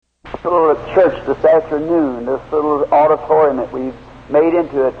little church this afternoon, this little auditorium that we've made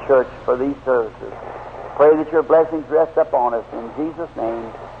into a church for these services. Pray that your blessings rest upon us. In Jesus'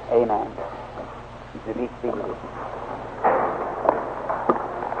 name, amen. You be seated.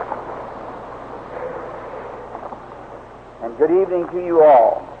 And good evening to you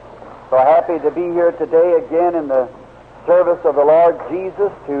all. So happy to be here today again in the service of the Lord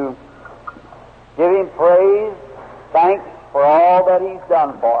Jesus to give Him praise, thanks for all that He's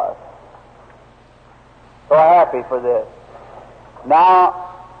done for us. So happy for this. Now,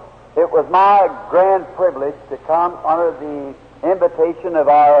 it was my grand privilege to come under the invitation of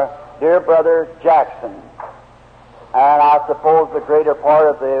our dear brother Jackson. And I suppose the greater part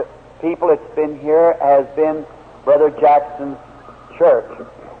of the people that's been here has been Brother Jackson's church.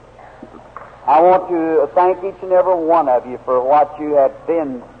 I want to thank each and every one of you for what you have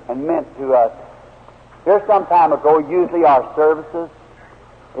been and meant to us. Here some time ago, usually our services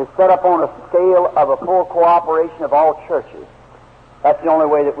is set up on a scale of a full cooperation of all churches. That's the only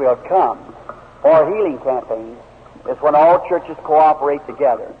way that we'll come. Or a healing campaign is when all churches cooperate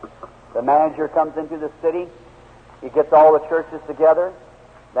together. The manager comes into the city, he gets all the churches together,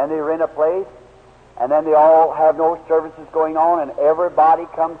 then they rent a place, and then they all have no services going on, and everybody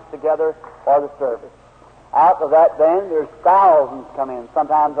comes together for the service. Out of that, then, there's thousands come in.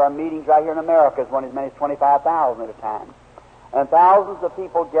 Sometimes our meetings right here in America is one as many as 25,000 at a time. And thousands of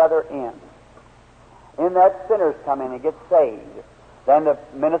people gather in. In that, sinners come in and get saved. Then the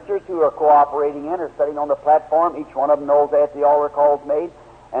ministers who are cooperating in are sitting on the platform. Each one of them knows that the altar call's made.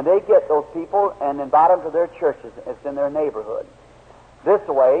 And they get those people and invite them to their churches. It's in their neighborhood. This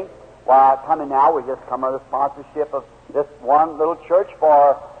way, while coming now, we just come under the sponsorship of this one little church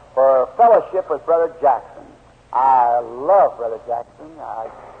for fellowship with Brother Jackson. I love Brother Jackson. I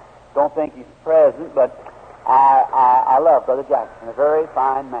don't think he's present, but I love Brother Jackson, a very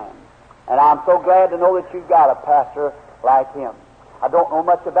fine man. And I'm so glad to know that you've got a pastor like him. I don't know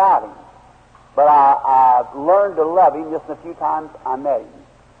much about him, but I've learned to love him just in a few times I met him.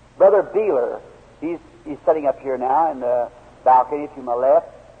 Brother Beeler, he's sitting up here now in the balcony to my left.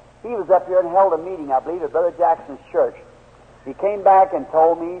 He was up here and held a meeting, I believe, at Brother Jackson's church. He came back and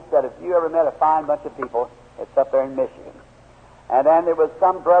told me, he said, if you ever met a fine bunch of people, it's up there in Michigan. And then there was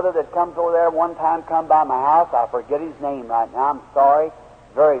some brother that comes over there one time, come by my house. I forget his name right now. I'm sorry.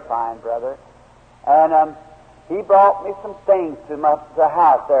 Very fine brother. And he brought me some things to the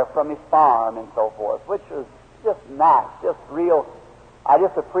house there from his farm and so forth, which was just nice, just real. I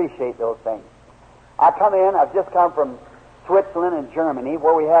just appreciate those things. I've just come from Switzerland and Germany,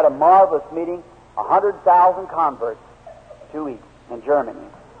 where we had a marvelous meeting, 100,000 converts, 2 weeks in Germany.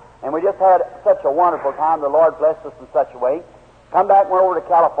 And we just had such a wonderful time. The Lord blessed us in such a way. Come back and went over to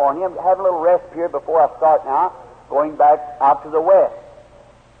California. Have a little rest period before I start now, going back out to the west.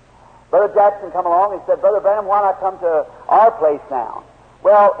 Brother Jackson come along and said, Brother Branham, why not come to our place now?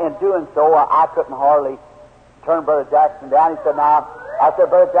 Well, in doing so, I couldn't hardly turn Brother Jackson down. He said, I said,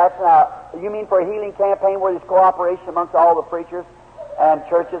 Brother Jackson, you mean for a healing campaign where there's cooperation amongst all the preachers and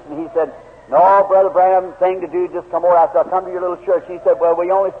churches? And he said, no, Brother Branham, thing to do, just come over. I said, I'll come to your little church. He said, well,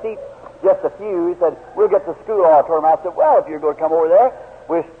 we only seat just a few. He said, we'll get the school auditorium. I said, well, if you're going to come over there,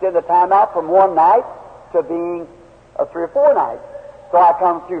 we'll extend the time out from one night to being 3 or 4 nights. So I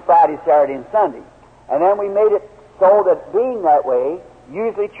come through Friday, Saturday, and Sunday. And then we made it so that being that way,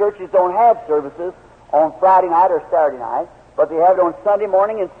 usually churches don't have services on Friday night or Saturday night, but they have it on Sunday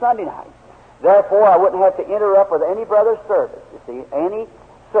morning and Sunday night. Therefore, I wouldn't have to interrupt with any brother's service, you see, any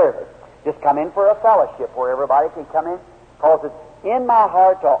service. Just come in for a fellowship where everybody can come in, because it's in my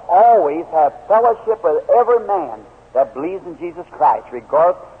heart to always have fellowship with every man that believes in Jesus Christ,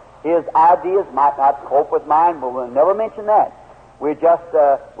 regardless his ideas might not cope with mine, but we'll never mention that. We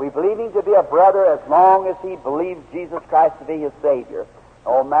believe him to be a brother as long as he believes Jesus Christ to be his Savior.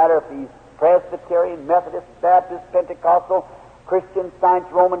 No matter if he's Presbyterian, Methodist, Baptist, Pentecostal, Christian, Science,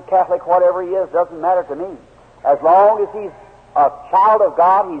 Roman, Catholic, whatever he is, doesn't matter to me. As long as he's a child of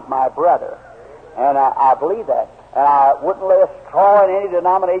God, he's my brother. And I believe that. And I wouldn't lay a straw in any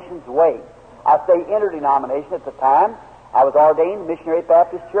denomination's way. I say interdenomination at the time. I was ordained Missionary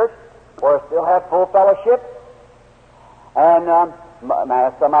Baptist Church, where I still have full fellowship. And some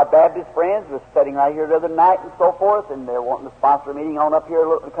of my Baptist friends were sitting right here the other night and so forth, and they're wanting to sponsor a meeting on up here in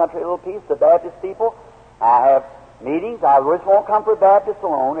the country a little piece, the Baptist people. I have meetings. I just won't come for Baptists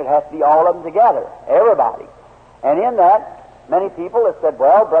alone. It has to be all of them together, everybody. And in that, many people have said,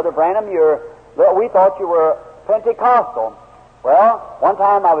 well, Brother Branham, we thought you were Pentecostal. Well, one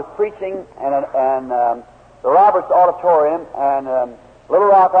time I was preaching in the Roberts Auditorium in Little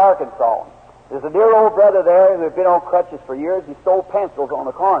Rock, Arkansas. There's a dear old brother there who had been on crutches for years. He stole pencils on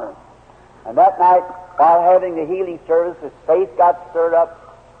the corner. And that night, while having the healing service, his faith got stirred up,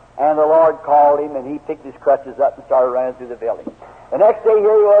 and the Lord called him, and he picked his crutches up and started running through the building. The next day,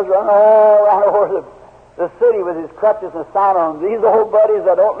 here he was running all around over the city with his crutches and a sign on them. These old buddies,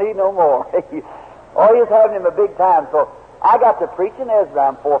 I don't need no more. Oh, he was having him a big time. So I got to preaching. There's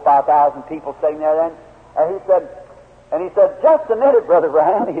around 4,000 or 5,000 people sitting there then. And he said, just a minute, Brother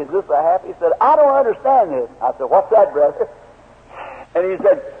Brown. He's just so happy. He said, I don't understand this. I said, what's that, brother? And he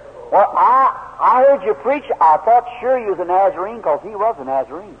said, well, I heard you preach. I thought sure you was a Nazarene, because he was a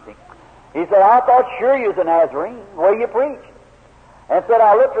Nazarene, see. He said, I thought sure you was a Nazarene, the way you preach. And said,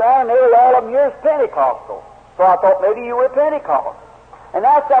 I looked around, and nearly all of them yours Pentecostal. So I thought maybe you were Pentecost. And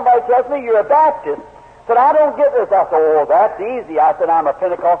now somebody tells me you're a Baptist. Said, I don't get this. I said, oh, that's easy. I said, I'm a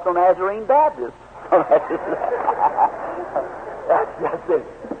Pentecostal Nazarene Baptist. That's just it.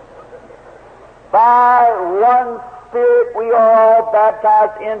 By one Spirit we are all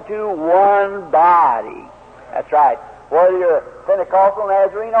baptized into one body. That's right. Whether you're a Pentecostal,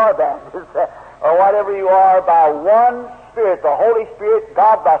 Nazarene, or Baptist, or whatever you are, by one Spirit, the Holy Spirit,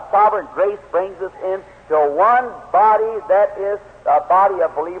 God by sovereign grace brings us into one body, that is the body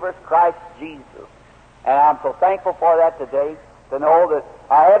of believers, Christ Jesus. And I'm so thankful for that today, to know that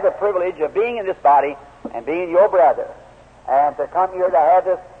I have the privilege of being in this body and being your brother, and to come here to have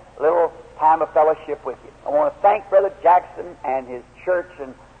this little time of fellowship with you. I want to thank Brother Jackson and his church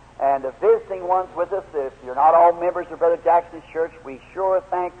and the visiting ones with us. If you're not all members of Brother Jackson's church, we sure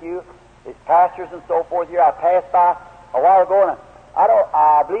thank you. His pastors and so forth here. I passed by a while ago, and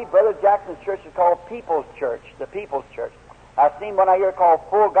I believe Brother Jackson's church is called People's Church, the People's Church. I've seen one out here called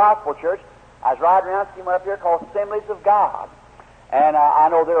Full Gospel Church. I was riding around, seen one up here called Assemblies of God. And I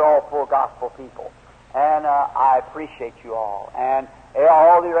know they're all full gospel people. And I appreciate you all. And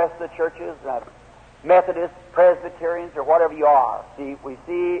all the rest of the churches, Methodists, Presbyterians, or whatever you are. We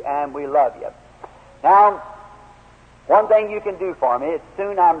see and we love you. Now, one thing you can do for me, it's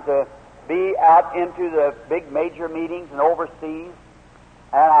soon I'm to be out into the big major meetings and overseas.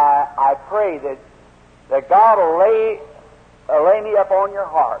 And I pray that God will lay me up on your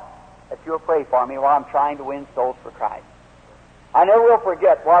heart, that you'll pray for me while I'm trying to win souls for Christ. I never will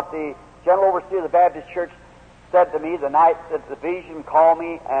forget what the General Overseer of the Baptist Church said to me the night that the vision called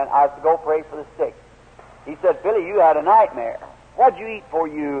me and I was to go pray for the sick. He said, Billy, you had a nightmare. What'd you eat for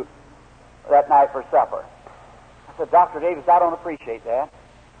you that night for supper? I said, Dr. Davis, I don't appreciate that.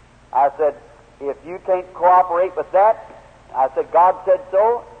 I said, if you can't cooperate with that, I said, God said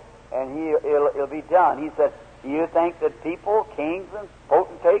so, and it'll be done. He said, do you think that people, kings and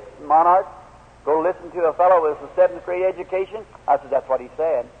potentates and monarchs, go listen to a fellow with a 7th grade education? I said, that's what he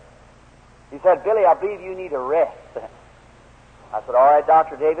said. He said, Billy, I believe you need a rest. I said, all right,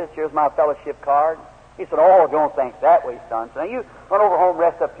 Dr. Davis, here's my fellowship card. He said, oh, don't think that way, son. So now you run over home,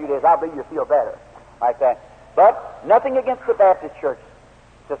 rest up a few days. I believe you'll feel better. Like that. But nothing against the Baptist church.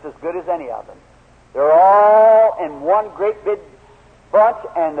 Just as good as any of them. They're all in one great big bunch,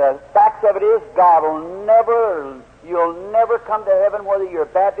 and the facts of it is, you'll never come to heaven whether you're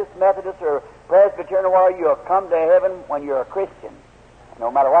Baptist, Methodist, or Presbyterian, or whatever. You'll come to heaven when you're a Christian,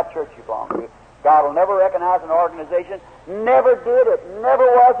 no matter what church you belong to. God will never recognize an organization. Never did. It never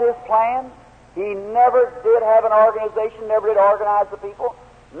was His plan. He never did have an organization, never did organize the people.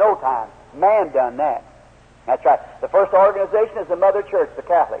 No time. Man done that. That's right. The first organization is the Mother Church, the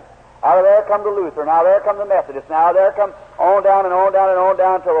Catholic. Out of there come the Lutheran. Now there come the Methodists. Now there come on down and on down and on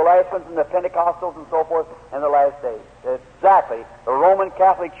down till the last ones and the Pentecostals and so forth in the last days. Exactly. The Roman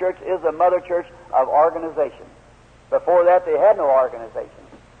Catholic Church is the Mother Church of organization. Before that, they had no organization.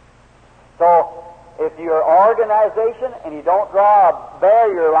 So, if your organization and you don't draw a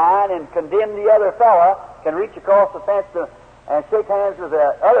barrier line and condemn the other fella, can reach across the fence and shake hands with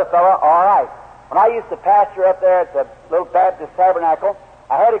the other fella, all right. When I used to pastor up there at the little Baptist Tabernacle,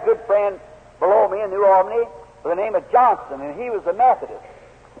 I had a good friend below me in New Albany by the name of Johnson, and he was a Methodist.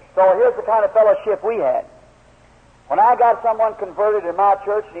 So here's the kind of fellowship we had. When I got someone converted in my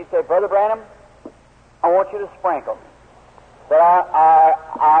church, and he'd say, Brother Branham, I want you to sprinkle me. But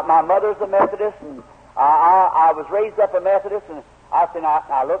my mother's a Methodist, and I was raised up a Methodist, and I said,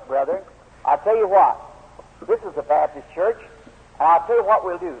 now look, brother, I'll tell you what, this is a Baptist church, and I'll tell you what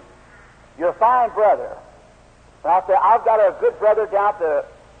we'll do. You're a fine brother. And I said, I've got a good brother down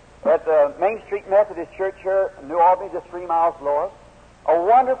at the Main Street Methodist Church here in New Albany, just 3 miles lower. A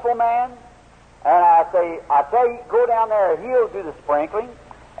wonderful man. And I say, I tell you, go down there, he'll do the sprinkling,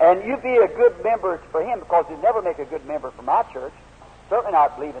 and you be a good member for him, because you'd never make a good member for my church. Certainly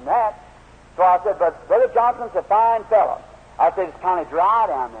not believing that. So I said, but Brother Johnson's a fine fellow. I said, it's kind of dry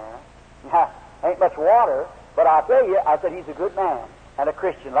down there. Ain't much water, but I tell you, I said, he's a good man. and a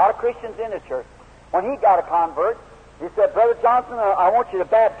Christian. A lot of Christians in the church. When he got a convert, he said, Brother Johnson, I want you to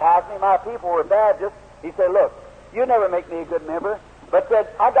baptize me. My people were Baptists. He said, look, you never make me a good member. But said,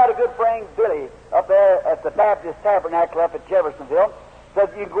 I got a good friend, Billy, up there at the Baptist Tabernacle up at Jeffersonville. Said,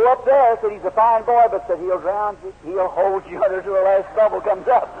 you go up there. Said, he's a fine boy, but said, he'll drown you. He'll hold you under till the last bubble comes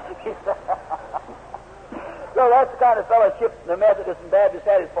up. So that's the kind of fellowship the Methodists and Baptists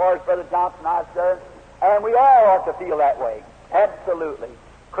had as far as Brother Johnson and I served. And we all ought to feel that way. Absolutely.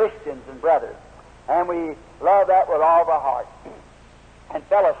 Christians and brothers. And we love that with all of our heart. And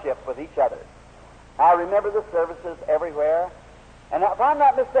fellowship with each other. I remember the services everywhere. And if I'm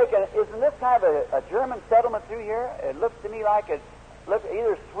not mistaken, isn't this kind of a German settlement through here? It looks to me like it looks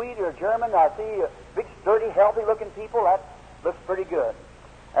either Swede or German. I see big, sturdy, healthy-looking people. That looks pretty good.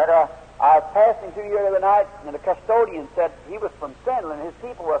 And I was passing through here the other night, and the custodian said he was from Finland. His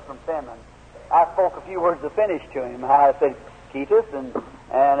people was from Finland. I spoke a few words of Finnish to him. I said, Keetus, and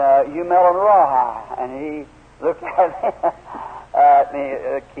you melon rawhigh. And he looked at me,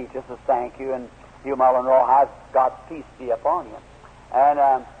 Keetus, thank you, and you melon rawhigh, God's peace be upon you.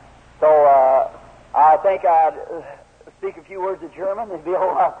 And so I think I'd speak a few words of German. There'd be a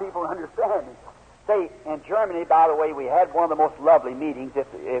whole lot of people understand me. Say, in Germany, by the way, we had one of the most lovely meetings,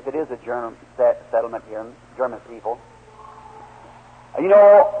 if it is a German settlement here, German people. You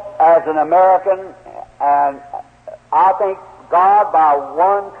know, as an American, and I think God, by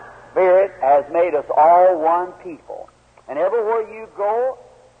one Spirit, has made us all one people. And everywhere you go,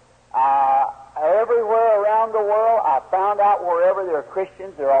 everywhere around the world, I found out wherever there are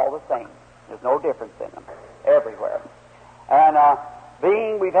Christians, they're all the same. There's no difference in them. Everywhere. And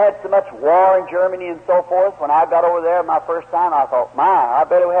being we've had so much war in Germany and so forth, when I got over there my first time, I thought, my, I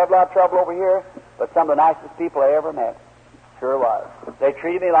bet we have a lot of trouble over here. But some of the nicest people I ever met. Sure was. They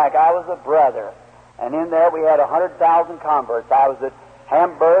treated me like I was a brother. And in there we had 100,000 converts. I was at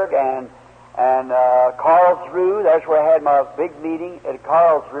Hamburg and Karlsruhe. That's where I had my big meeting at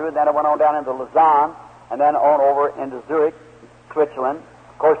Karlsruhe. And then I went on down into Lausanne and then on over into Zurich, Switzerland.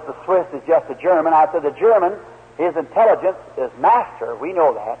 Of course, the Swiss is just a German. I said the German, his intelligence is master. We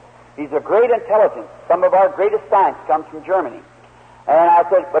know that. He's a great intelligence. Some of our greatest science comes from Germany. And I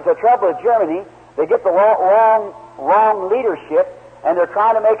said, but the trouble with Germany, they get the wrong leadership, and they're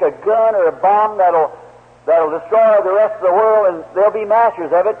trying to make a gun or a bomb that'll destroy the rest of the world, and they'll be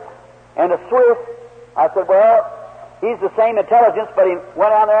masters of it. And the Swiss, I said, well, he's the same intelligence, but he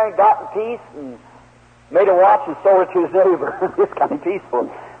went down there and got in peace and made a watch and sold it to his neighbor. It's kind of peaceful.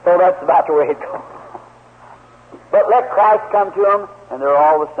 So that's about the way it goes. But let Christ come to them, and they're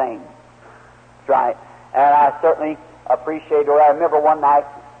all the same. That's right. And I certainly appreciate it. I remember one night,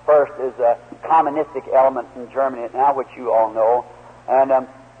 first, is a communistic element in Germany now, which you all know. And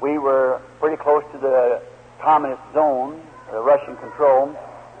we were pretty close to the communist zone, the Russian control.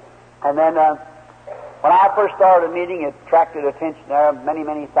 And then when I first started a meeting, it attracted attention there, many,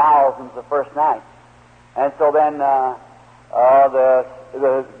 many thousands the first night. And so then the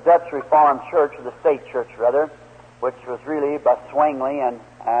Dutch Reformed Church, or the State Church rather, which was really by Zwingli and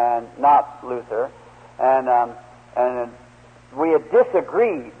not Luther, and we had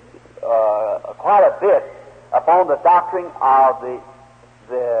disagreed quite a bit upon the doctrine of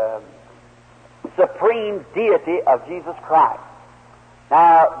the supreme deity of Jesus Christ.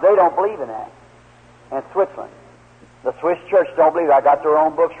 Now, they don't believe in that in Switzerland. The Swiss church don't believe it. I got their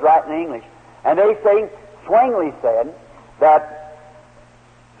own books right in English. And they say, Zwingli said, that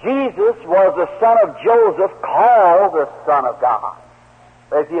Jesus was the son of Joseph, called the Son of God.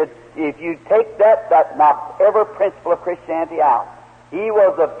 If you take that knocks every principle of Christianity out. He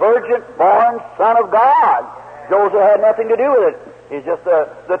was a virgin-born Son of God. Joseph had nothing to do with it. He's just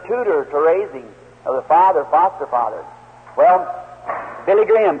the tutor to raising of the father, foster father. Well, Billy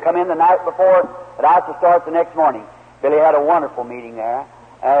Graham come in the night before that I was to start the next morning. Billy had a wonderful meeting there,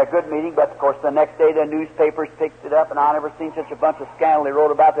 a good meeting, but of course the next day the newspapers picked it up, and I never seen such a bunch of scandal they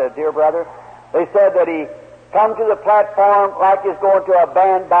wrote about that dear brother. They said that he come to the platform like he's going to a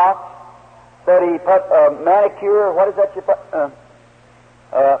bandbox, that he put a manicure, what is that you put?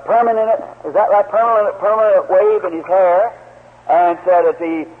 Permanent, is that right? Permanent wave in his hair, and said that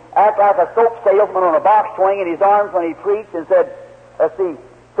he act like a soap salesman on a box swing in his arms when he preached, and said,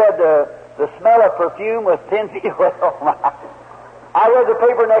 said the smell of perfume was 10 feet away. I read the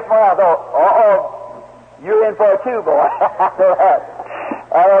paper next morning, I thought, you're in for it too, boy.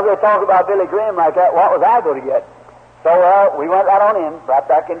 I was going to talk about Billy Graham like that. What was I going to get? So we went right on in, right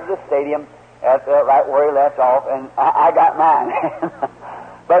back into the stadium, at right where he left off, and I got mine.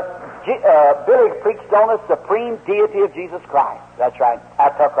 But Billy preached on the supreme deity of Jesus Christ. That's right. I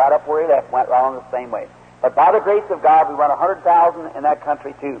took right up where he left, went right on the same way. But by the grace of God, we won 100,000 in that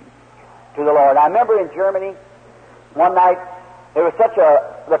country too, to the Lord. I remember in Germany, one night,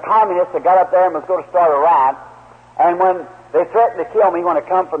 the communists had got up there and was going to start a riot, and when they threatened to kill me when I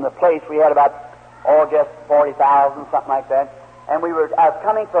come from the place, we had about, just 40,000, something like that, and I was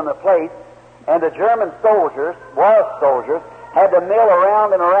coming from the place, and the German soldiers, had to mill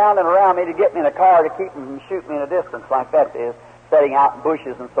around and around and around me to get me in a car to keep them from shooting me in a distance like that is, setting out in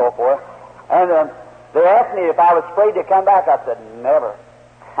bushes and so forth. And they asked me if I was afraid to come back. I said, never.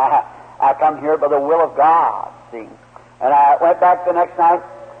 I come here by the will of God, see. And I went back the next night.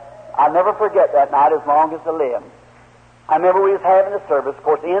 I'll never forget that night as long as I live. I remember we was having a service. Of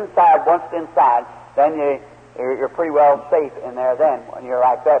course, inside, once inside, then you're pretty well safe in there then when you're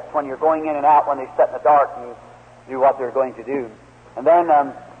like that. It's when you're going in and out when they sit in the dark and you do what they're going to do. And then,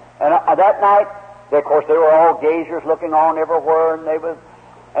 that night, of course, they were all gazers looking on everywhere, and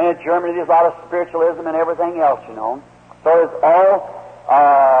in Germany there's a lot of spiritualism and everything else, you know. So it's all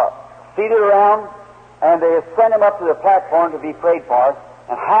seated around, and they sent him up to the platform to be prayed for,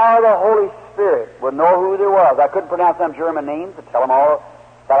 and how the Holy Spirit would know who they was. I couldn't pronounce them German names to tell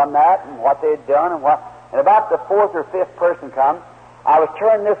them that and what they had done and about the fourth or fifth person come, I was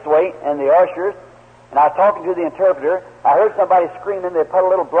turned this way, and the ushers, and I was talking to the interpreter. I heard somebody screaming. They put a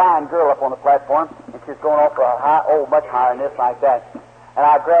little blind girl up on the platform, and she's going off much higher than this, like that. And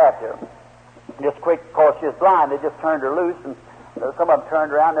I grabbed her. Just quick, because she was blind, they just turned her loose, and some of them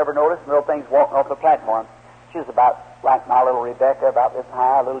turned around, never noticed, and little things walking off the platform. She was about like my little Rebecca, about this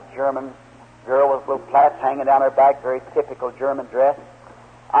high, a little German girl with little plaits hanging down her back, very typical German dress.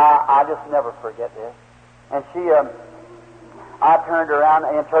 I just never forget this. And I turned around,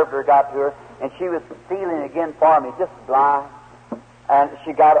 the interpreter got to her, and she was feeling again for me, just blind. And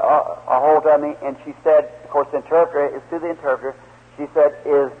she got a hold of me, and she said, of course, the interpreter, it's to the interpreter, she said,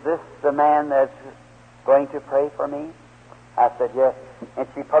 is this the man that's going to pray for me? I said, yes. And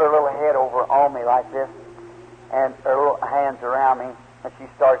she put her little head over on me like this, and her little hands around me, and she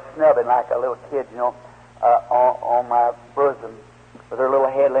started snubbing like a little kid, you know, on my bosom, with her little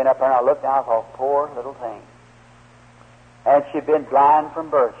head laying up there, and I looked down, I thought, poor little thing. And she'd been blind from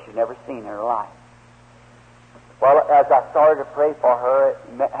birth. She'd never seen in her life. Well, as I started to pray for her,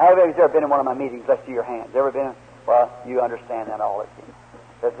 have you ever been in one of my meetings? Let's see your hands. Ever been? Well, you understand that all.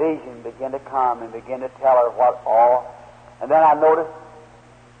 The vision began to come and begin to tell her what all. And then I noticed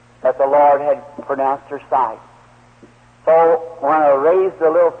that the Lord had pronounced her sight. So when I raised the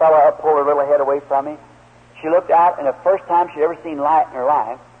little fellow up, pulled her little head away from me, she looked out, and the first time she'd ever seen light in her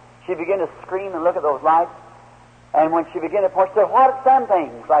life, she began to scream and look at those lights. And when she began to point, she said, what are some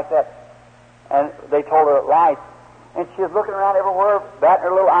things like that? And they told her lights. And she was looking around everywhere, batting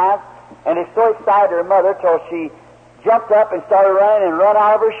her little eyes, and they so excited her mother till she jumped up and started running and run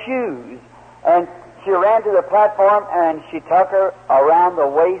out of her shoes. And she ran to the platform, and she took her around the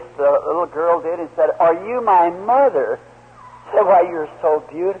waist, the little girl did, and said, are you my mother? I said, why, you're so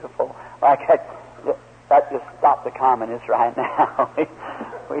beautiful. Like that just stopped the communists right now.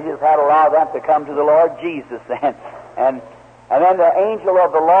 We just had a lot of them to come to the Lord Jesus then. And then the angel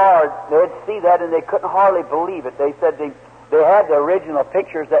of the Lord, they'd see that and they couldn't hardly believe it. They said they had the original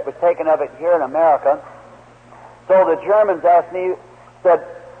pictures that was taken of it here in America. So the Germans asked me, said,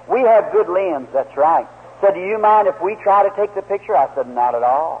 we have good lens, that's right. Said, do you mind if we try to take the picture? I said, not at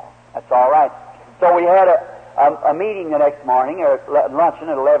all. That's all right. So we had a meeting the next morning, or luncheon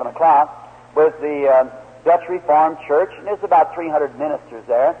at 11 o'clock, with the Dutch Reformed Church, and there's about 300 ministers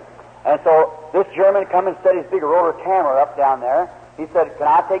there. And so this German come and set his big roller camera up down there. He said, can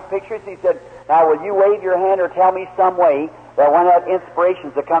I take pictures? He said, now will you wave your hand or tell me some way that when that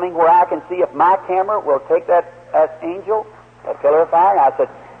inspiration's coming where I can see if my camera will take that angel, that pillar of fire? And I said,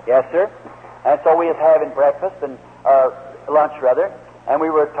 yes, sir. And so we was having breakfast and lunch rather, and we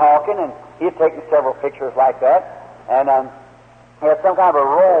were talking, and he had taken several pictures like that, and he had some kind of a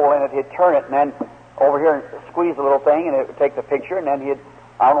roll in it. He'd turn it and then over here and squeeze a little thing, and it would take the picture, and then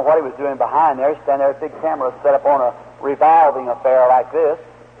I don't know what he was doing behind there, stand there, a big camera set up on a revolving affair like this.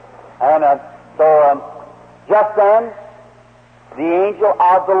 And so just then, the angel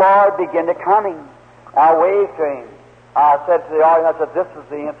of the Lord began to coming. I waved to him. I said to the audience, I said, this is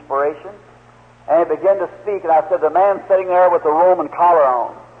the inspiration. And he began to speak, and I said, the man sitting there with the Roman collar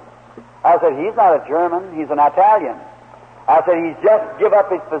on. I said, he's not a German, he's an Italian. I said, he's just give up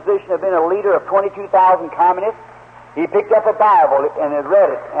his position of being a leader of 22,000 communists. He picked up a Bible and had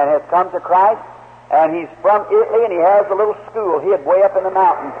read it and has come to Christ. And he's from Italy, and he has a little school hid way up in the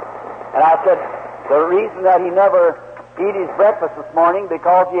mountains. And I said, the reason that he never eat his breakfast this morning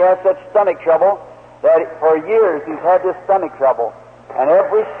because he has such stomach trouble that for years he's had this stomach trouble. And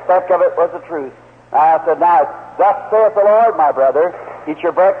every speck of it was the truth. I said, now, thus saith the Lord, my brother, eat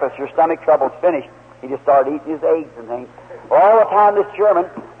your breakfast, your stomach trouble's finished. He just started eating his eggs and things. Well, all the time this German,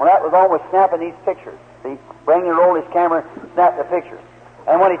 when that was on, was snapping these pictures. See, bringing and roll his camera, snap the pictures.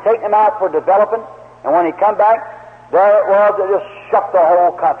 And when he take them out for developing, and when he come back, there it was, it just shook the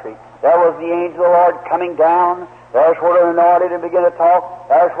whole country. There was the angel of the Lord coming down. There's where the anointed and began to talk.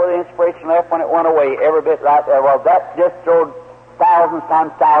 There's where the inspiration left when it went away. Every bit right there. Well, that just showed thousands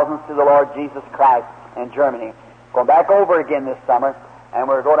times thousands to the Lord Jesus Christ in Germany. Going back over again this summer, and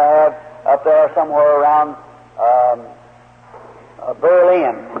we're going to have up there somewhere around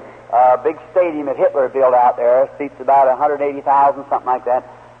Berlin, a big stadium that Hitler built out there. Seats about 180,000, something like that,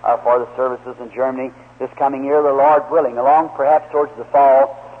 for the services in Germany this coming year, the Lord willing, along perhaps towards the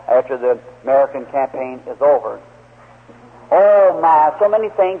fall after the American campaign is over. Oh my, so many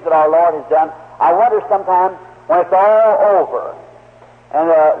things that our Lord has done. I wonder sometimes when it's all over,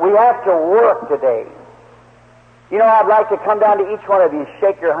 and we have to work today. You know, I'd like to come down to each one of you and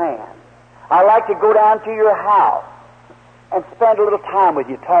shake your hand. I'd like to go down to your house and spend a little time with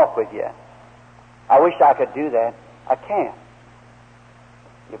you, talk with you. I wish I could do that. I can't.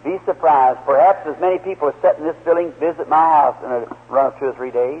 You'd be surprised. Perhaps as many people as sit in this building visit my house in a run of 2 or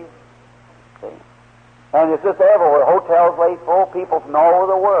 3 days. See? And it's just everywhere. Hotels lay full. People from all over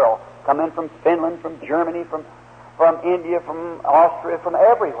the world come in from Finland, from Germany, from India, from Austria, from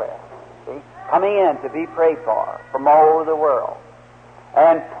everywhere. See? Coming in to be prayed for from all over the world.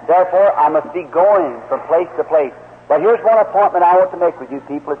 And therefore, I must be going from place to place. But here's one appointment I want to make with you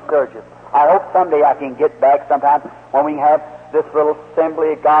people as Sturgis. I hope someday I can get back sometime when we have this little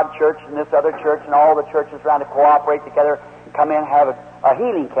Assembly of God church and this other church and all the churches around to cooperate together and come in and have a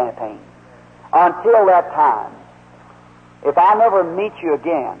healing campaign. Until that time, if I never meet you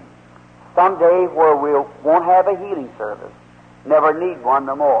again, someday where we won't have a healing service, never need one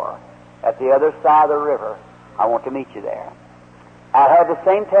no more, at the other side of the river, I want to meet you there. I'll have the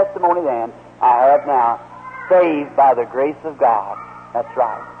same testimony then I have now, saved by the grace of God. That's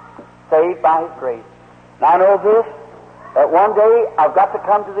right. Saved by His grace. Now I know this, that one day I've got to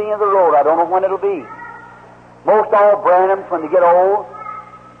come to the end of the road. I don't know when it'll be. Most all Branhams, when they get old,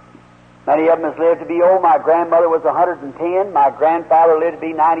 many of them has lived to be old. My grandmother was 110. My grandfather lived to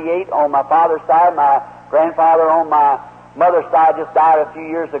be 98 on my father's side. My grandfather on my mother's side just died a few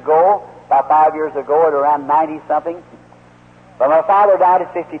years ago, about 5 years ago, at around 90-something. But my father died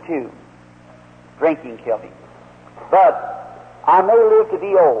at 52. Drinking killed him. But I may live to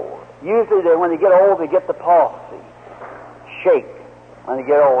be old. Usually when they get old, they get the palsy. Shake when they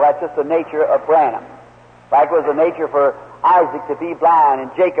get old. That's just the nature of Branham. Like it was the nature for Isaac to be blind,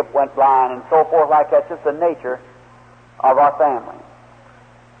 and Jacob went blind, and so forth like that. Just the nature of our family.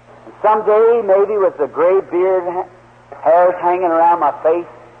 And someday, maybe with the gray beard, hairs hanging around my face,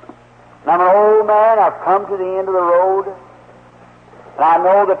 and I'm an old man, I've come to the end of the road, and I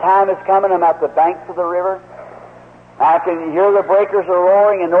know the time is coming, I'm at the banks of the river. I can hear the breakers are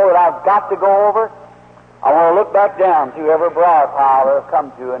roaring and know that I've got to go over. I want to look back down through every broad pile that I've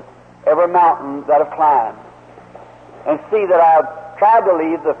come to and every mountain that I've climbed and see that I've tried to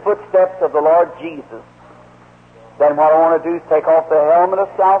leave the footsteps of the Lord Jesus. Then what I want to do is take off the helmet of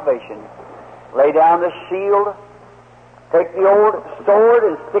salvation, lay down the shield, take the old sword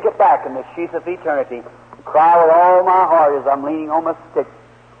and stick it back in the sheath of eternity, and cry with all my heart as I'm leaning on my stick,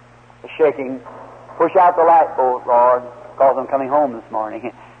 shaking, push out the light bolt, Lord, because I'm coming home this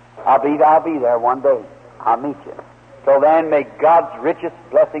morning. I'll be there one day. I'll meet you. Till then, may God's richest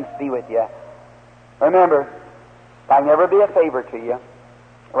blessings be with you. Remember, if I can ever be a favor to you,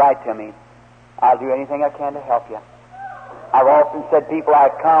 write to me. I'll do anything I can to help you. I've often said people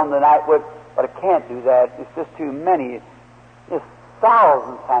I'd come tonight with, but I can't do that. It's just too many. Just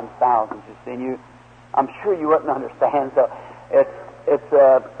thousands times thousands, you see. And you, I'm sure you wouldn't understand. So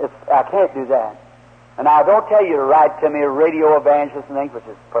I can't do that. And I don't tell you to write to me, a radio evangelist and things, which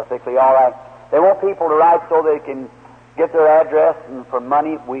is perfectly all right. They want people to write so they can get their address, and for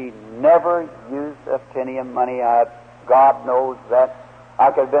money, we never use a penny of money. God knows that.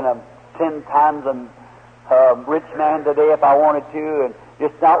 I could have been 10 times a rich man today if I wanted to, and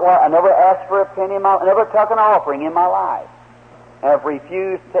just not want. I never asked for a penny. I never took an offering in my life. I've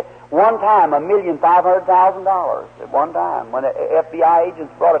refused one time $1,500,000 at one time when the FBI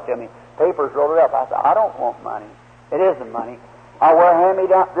agents brought it to me. Papers wrote it up. I said, I don't want money. It isn't money. I wear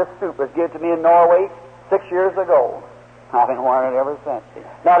hand-me-down. This suit was given to me in Norway 6 years ago. I've been wearing it ever since.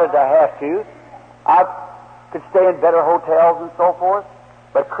 Not that I have to. I could stay in better hotels and so forth.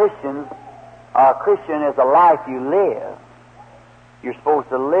 But Christian is a life you live. You're supposed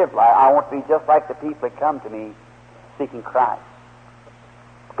to live like. I want to be just like the people that come to me seeking Christ.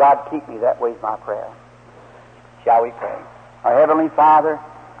 God, keep me. That way's my prayer. Shall we pray? Our Heavenly Father,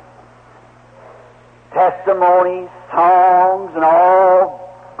 testimonies, songs, and all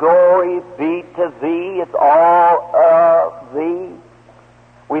glory be to Thee. It's all of Thee.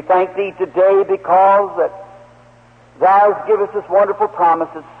 We thank Thee today because that Thou hast given us this wonderful promise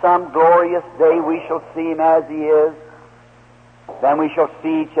that some glorious day we shall see Him as He is. Then we shall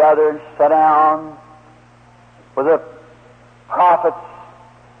see each other and sit down with the prophets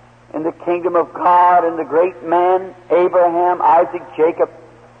in the kingdom of God and the great men, Abraham, Isaac, Jacob,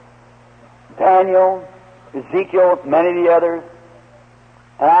 Daniel, Ezekiel, many of the others.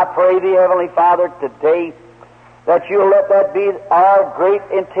 And I pray Thee, Heavenly Father, today that You'll let that be our great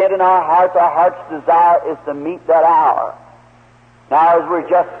intent in our hearts. Our heart's desire is to meet that hour. Now, as we're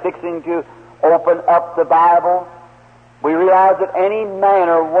just fixing to open up the Bible, we realize that any man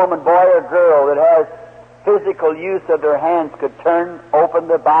or woman, boy or girl that has physical use of their hands could open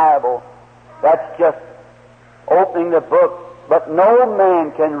the Bible. That's just opening the book. But no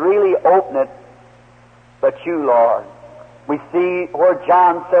man can really open it but You, Lord. We see where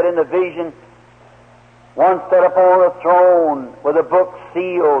John said in the vision, one sat upon a throne with a book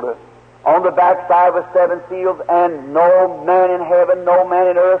sealed. On the backside was 7 seals, and no man in heaven, no man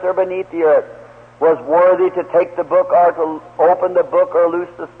in earth or beneath the earth was worthy to take the book or to open the book or loose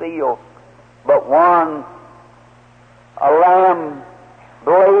the seal. But one, a lamb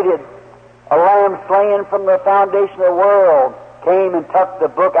bladed, a lamb slain from the foundation of the world, came and took the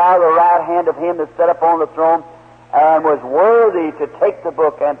book out of the right hand of Him that sat upon the throne, and was worthy to take the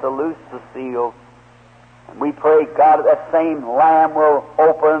book and to loose the seal. And we pray, God, that same Lamb will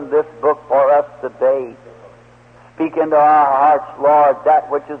open this book for us today. Speak into our hearts, Lord,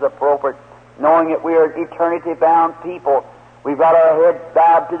 that which is appropriate, knowing that we are eternity-bound people. We've got our heads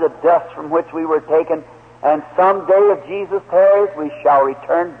bowed to the dust from which we were taken, and someday, if Jesus tarries, we shall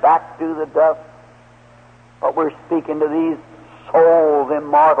return back to the dust. But we're speaking to these souls,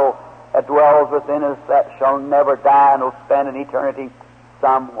 immortal, that dwells within us, that shall never die and will spend an eternity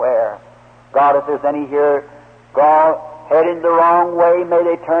somewhere. God, if there's any here heading the wrong way, may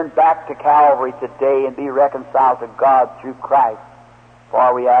they turn back to Calvary today and be reconciled to God through Christ.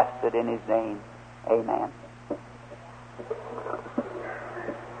 For we ask it in His name. Amen.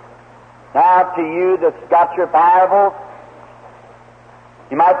 Now, to you that's got your Bible,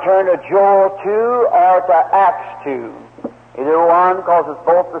 you might turn to Joel 2 or to Acts 2. Either one, because it's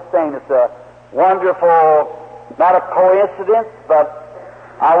both the same. It's a wonderful, not a coincidence, but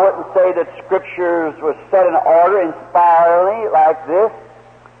I wouldn't say that Scriptures was set in order inspiringly like this,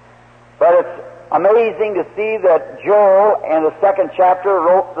 but it's amazing to see that Joel, in the 2nd chapter,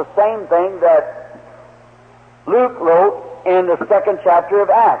 wrote the same thing that Luke wrote in the 2nd chapter of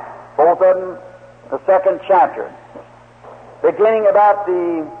Acts. Both of them, the 2nd chapter. Beginning about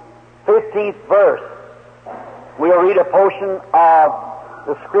the 15th verse, we'll read a portion of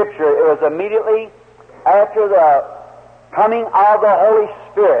the Scripture. It was immediately after the coming of the Holy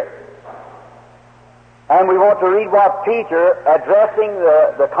Spirit. And we want to read what Peter, addressing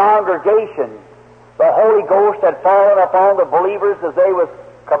the congregation, the Holy Ghost had fallen upon the believers as they was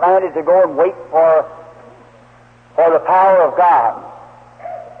commanded to go and wait for the power of God.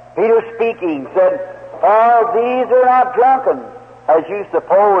 Peter speaking said, "For these are not drunken, as you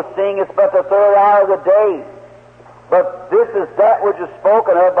suppose, seeing it's but the 3rd hour of the day. But this is that which is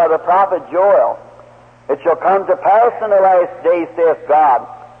spoken of by the prophet Joel. It shall come to pass in the last days, saith God,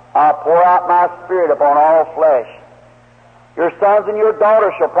 I'll pour out my Spirit upon all flesh. Your sons and your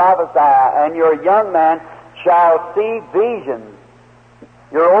daughters shall prophesy, and your young man shall see visions.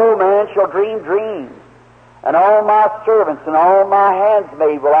 Your old man shall dream dreams. And all my servants and all my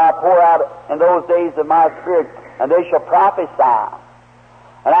handmaids will I pour out in those days of my Spirit, and they shall prophesy.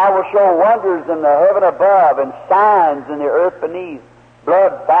 And I will show wonders in the heaven above, and signs in the earth beneath,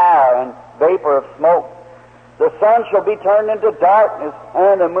 blood, fire, and vapor of smoke. The sun shall be turned into darkness,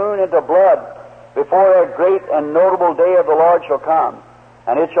 and the moon into blood, before that great and notable day of the Lord shall come.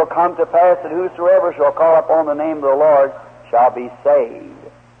 And it shall come to pass that whosoever shall call upon the name of the Lord shall be saved."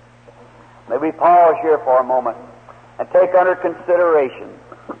 May we pause here for a moment and take under consideration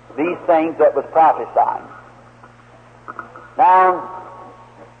these things that was prophesied. Now,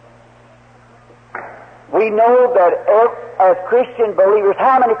 we know that as Christian believers,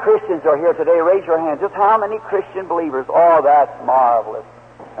 how many Christians are here today? Raise your hand. Just how many Christian believers? Oh, that's marvelous.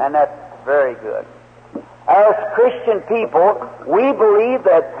 And that's very good. As Christian people, we believe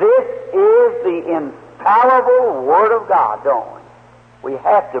that this is the infallible Word of God, don't we? We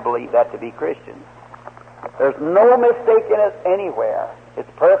have to believe that to be Christians. There's no mistake in it anywhere. It's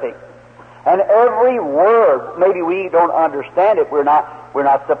perfect. And every word, maybe we don't understand it, we're not We're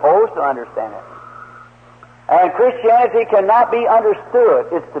not supposed to understand it. And Christianity cannot be understood.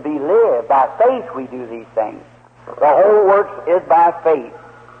 It's to be lived. By faith we do these things. The whole works is by faith,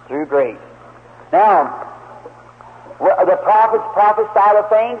 through grace. Now, the prophets prophesied of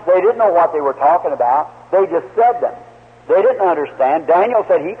things. They didn't know what they were talking about. They just said them. They didn't understand. Daniel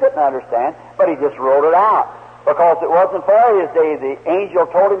said he couldn't understand, but he just wrote it out. Because it wasn't for his day. The angel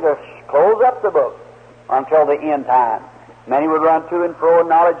told him to close up the book until the end time. Many would run to and fro, and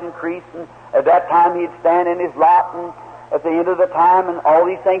knowledge increased, and at that time he'd stand in his lot, and at the end of the time, and all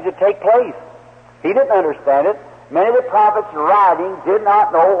these things would take place. He didn't understand it. Many of the prophets writing did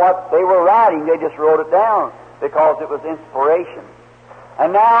not know what they were writing. They just wrote it down because it was inspiration.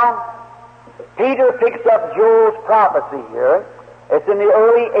 And now, Peter picks up Joel's prophecy here. It's in the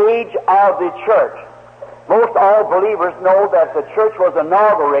early age of the church. Most all believers know that the church was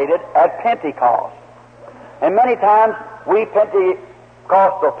inaugurated at Pentecost. And many times we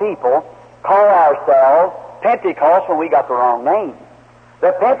Pentecostal people call ourselves Pentecost when we got the wrong name.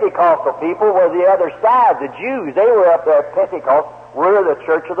 The Pentecostal people were the other side, the Jews. They were up there at Pentecost. We're the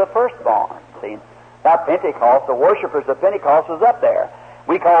church of the firstborn. See? Not Pentecost. The worshipers of Pentecost was up there.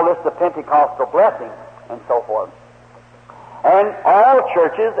 We call this the Pentecostal blessing, and so forth. And all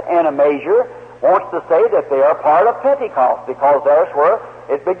churches, in a measure, wants to say that they are part of Pentecost, because there's where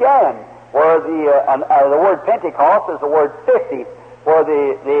it began. Where the word Pentecost is the word 50, where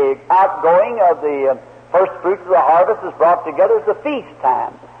the outgoing of the first fruits of the harvest is brought together as the feast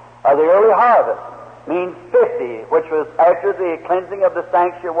time of the early harvest. Means 50, which was after the cleansing of the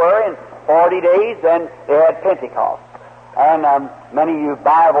sanctuary, and 40 days, then they had Pentecost. And many of you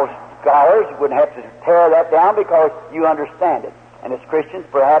Bible scholars wouldn't have to tear that down because you understand it. And as Christians,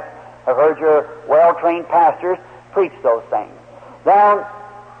 perhaps, have heard your well-trained pastors preach those things. Now,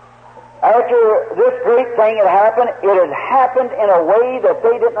 after this great thing had happened, it had happened in a way that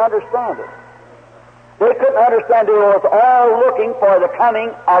they didn't understand it. They couldn't understand it. It was all looking for the coming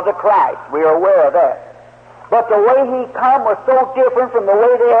of the Christ. We are aware of that. But the way He come was so different from the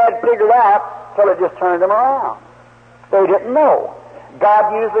way they had figured out till it just turned them around. They didn't know.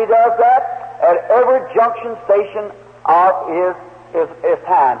 God usually does that at every junction station of His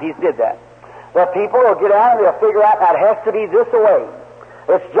time. He did that. The people will get out and they'll figure out that it has to be this way.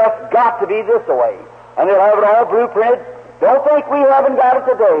 It's just got to be this way. And they'll have it all blueprinted. Don't think we haven't got it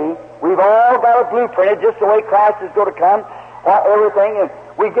today. We've all got it blueprinted just the way Christ is going to come. Everything. And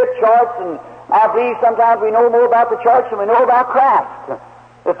we get charts, and I believe sometimes we know more about the charts than we know about Christ.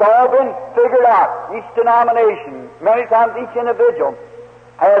 It's all been figured out. Each denomination, many times each individual,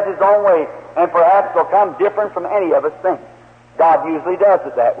 has his own way, and perhaps will come different from any of us think. God usually does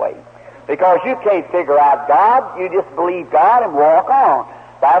it that way. Because you can't figure out God, you just believe God and walk on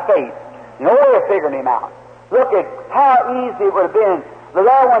by faith. No way of figuring Him out. Look at how easy it would have been. The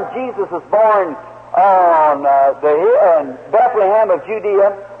day when Jesus was born on in Bethlehem of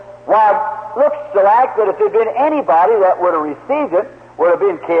Judea, why, it looks like that if there had been anybody that would have received it, would have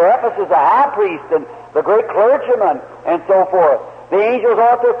been Caiaphas as a high priest and the great clergyman and so forth. The angels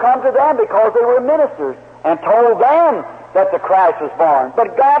ought to have come to them because they were ministers and told them that the Christ was born.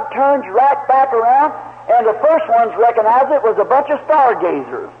 But God turns right back around, and the first ones recognized it was a bunch of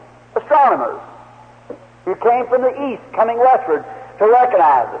stargazers, astronomers, who came from the east, coming westward to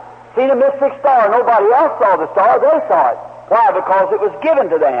recognize it. Seen a mystic star. Nobody else saw the star. They saw it. Why? Because it was given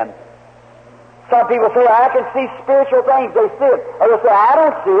to them. Some people say, I can see spiritual things. They see it. Others say, I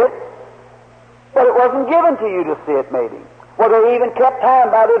don't see it. But it wasn't given to you to see it, maybe. Well, they even kept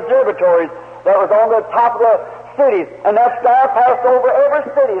time by the observatories that was on the top of the cities. And that star passed over every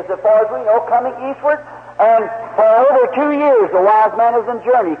city, as far as we know, coming eastward. And for over 2 years, the wise man was in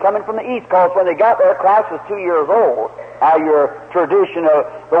journey, coming from the east, because when they got there, Christ was 2 years old. Now, your tradition of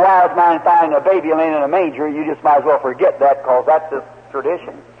the wise man finding a baby laying in a manger, you just might as well forget that, because that's the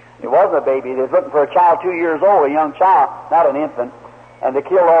tradition. It wasn't a baby. They was looking for a child 2 years old, a young child, not an infant. And they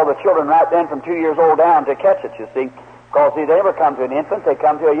killed all the children right then from 2 years old down to catch it, you see. Because they never come to an infant, they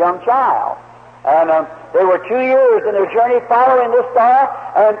come to a young child. And they were 2 years in their journey following this star.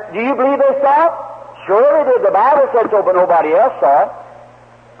 And do you believe they saw it? Sure they did. The Bible said so, but nobody else saw it.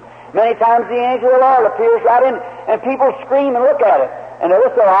 Many times the angel of the Lord appears right in, and people scream and look at it. And they'll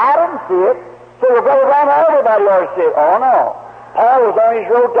say, I didn't see it. So we'll go around, everybody ought to see it. Oh, no. Paul was on his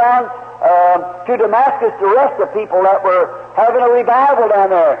road down to Damascus to arrest the people that were having a revival down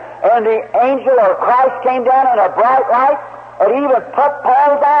there. And the angel or Christ came down in a bright light and even put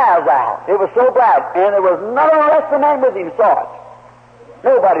Paul's eyes out. It was so bright. And there was none of the rest of the men with him saw it.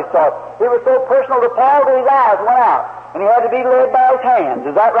 Nobody saw it. It was so personal to Paul that his eyes went out. And he had to be led by his hands.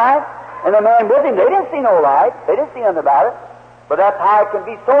 Is that right? And the man with him, they didn't see no light. They didn't see nothing about it. But that's how it can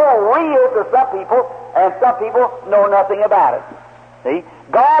be so real to some people, and some people know nothing about it. See?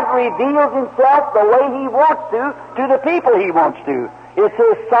 God reveals Himself the way He wants to the people He wants to. It's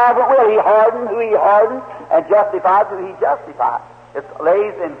His sovereign will. He hardens who He hardens and justifies who He justifies. It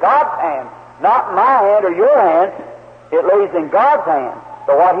lays in God's hand, not in my hand or your hand. It lays in God's hand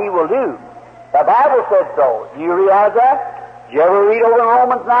for what He will do. The Bible said so. Do you realize that? Did you ever read over in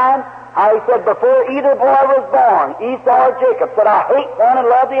Romans 9? How He said, before either boy was born, Esau or Jacob said, I hate one and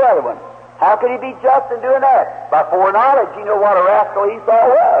love the other one. How could He be just in doing that? By foreknowledge, you know what a rascal Esau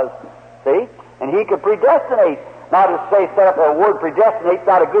was. See? And He could predestinate. Not to say set up a word predestinate,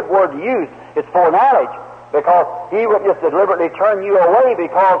 not a good word to use. It's foreknowledge. Because He would just deliberately turn you away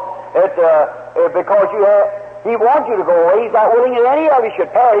because He wants you to go away. He's not willing that any of you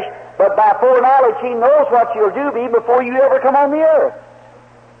should perish. But by foreknowledge, He knows what you'll do be before you ever come on the earth.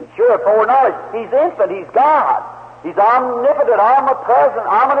 Sure, foreknowledge. He's infinite. He's God. He's omnipotent, omnipresent,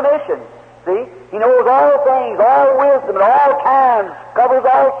 omniscient. See? He knows all things, all wisdom, at all times, covers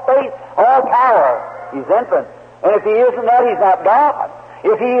all space, all power. He's infinite. And if He isn't that, He's not God.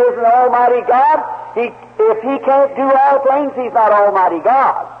 If He isn't Almighty God, if He can't do all things, He's not Almighty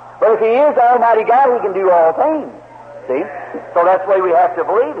God. But if He is Almighty God, He can do all things. See? So that's the way we have to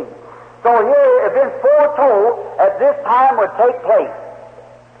believe Him. So here it has been foretold that this time would take place.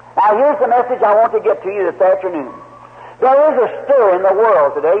 Now here's the message I want to get to you this afternoon. There is a stir in the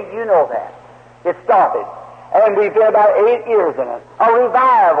world today, you know that. It started. And we've been about 8 years in it. A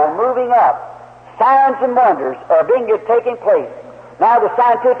revival moving up. Signs and wonders are taking place. Now the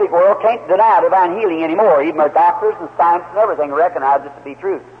scientific world can't deny divine healing anymore. Even the doctors and science and everything recognize it to be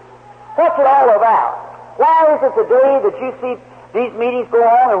true. What's it all about? Why is it today that you see these meetings go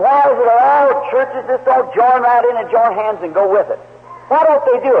on, and why is it that all churches just don't join right in and join hands and go with it? Why don't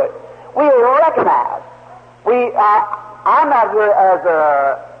they do it? We recognize. I'm not here as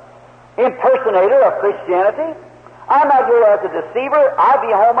an impersonator of Christianity. I'm not here as a deceiver. I'll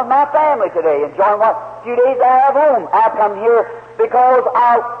be home with my family today, enjoying what few days I have home. I come here because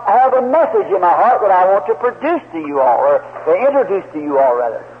I have a message in my heart that I want to produce to you all, or to introduce to you all,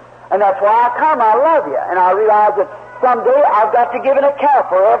 rather. And that's why I come. I love you. And I realize that someday I've got to give an account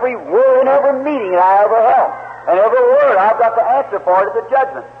for every word and every meeting that I ever held. And every word I've got to answer for it at the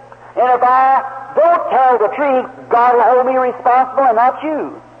judgment. And if I don't tell the truth, God will hold me responsible and not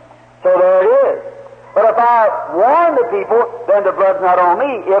you. So there it is. But if I warn the people, then the blood's not on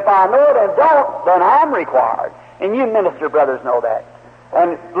me. If I know it and don't, then I'm required. And you minister brothers know that.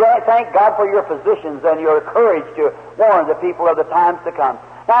 And thank God for your positions and your courage to warn the people of the times to come.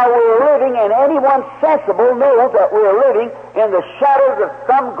 Now we're living, and anyone sensible knows that we're living in the shadows of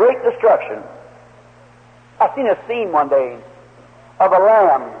some great destruction. I seen a scene one day of a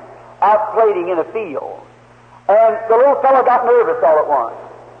lamb out playing in a field. And the little fellow got nervous all at once.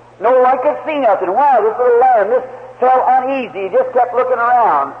 No one could see nothing. Why? This little lamb just felt uneasy. He just kept looking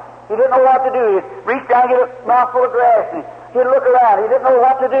around. He didn't know what to do. He'd reach down and get a mouthful of grass, and he'd look around. He didn't know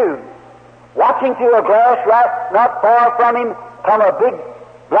what to do. Watching through the grass right not far from him come a big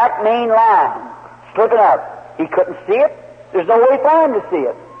black maned lion slipping up. He couldn't see it. There's no way for him to see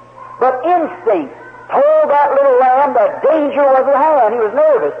it. But instinct told that little lamb that danger was at hand. He was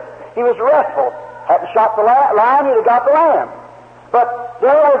nervous. He was restful. Hadn't shot the lion, he'd have got the lamb. But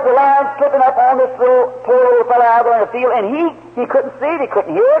there was the lion slipping up on this poor little fellow out there in the field, and he couldn't see it, he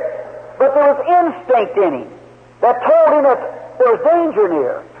couldn't hear it, but there was instinct in him that told him that there was danger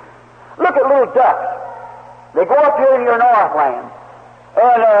near. Look at little ducks. They go up here in your Northland,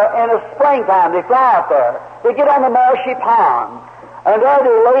 and in the springtime they fly out there. They get on the marshy pond, and there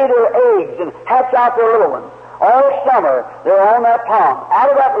they lay their eggs and hatch out their little ones. All summer they're on that pond.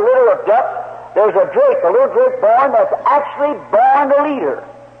 Out of that litter of ducks, there's a little drake born that's actually born the leader.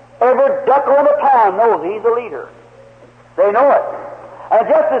 Every duck on the pond knows he's a leader. They know it. And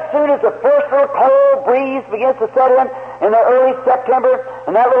just as soon as the first little cold breeze begins to set in the early September,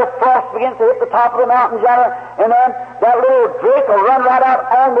 and that little frost begins to hit the top of the mountains yonder, and then that little drake will run right out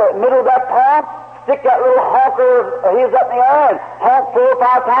on the middle of that pond, stick that little honker of his up in the air, and honk 4 or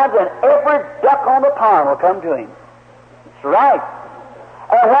 5 times, and every duck on the pond will come to him. That's right.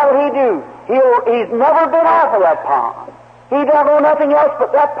 And what would he do? He's never been off of that pond. He don't know nothing else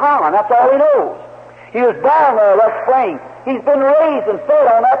but that pond. That's all he knows. He was born there that spring. He's been raised and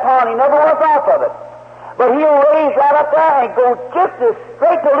fed on that pond. He never was off of it. But he'll raise right up there and go just as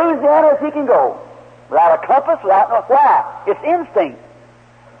straight to Louisiana as he can go. Without a compass, without no why. It's instinct.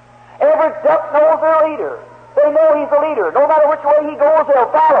 Every duck knows their leader. They know he's the leader. No matter which way he goes,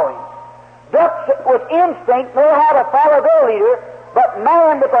 they'll follow him. Ducks with instinct know how to follow their leader, but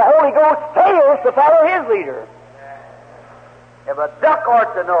man with the Holy Ghost fails to follow his leader. if a duck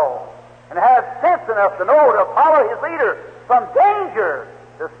ought to know and have sense enough to know to follow his leader from danger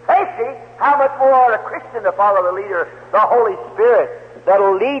to safety, how much more ought a Christian to follow the leader, the Holy Spirit,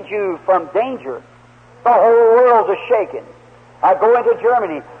 that'll lead you from danger. The whole world's a shaking. I go into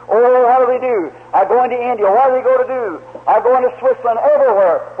Germany. Oh, what do they do? I go into India. What do they go to do? I go into Switzerland,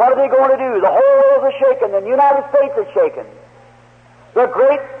 everywhere. What are they going to do? The whole world's a shaking. The United States is shaking. The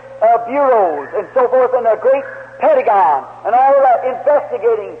great bureaus and so forth, and the great Pentagon, and all of that,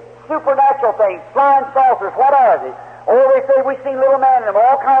 investigating supernatural things, flying saucers, what are they? Oh, they say we've seen little men in them,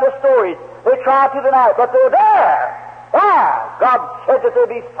 all kind of stories. They try to deny it, but they're there. Why? God said that there'd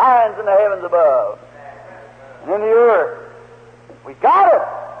be signs in the heavens above and in the earth. We got it.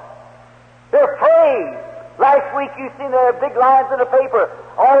 They're praised. Last week you seen the big lines in the paper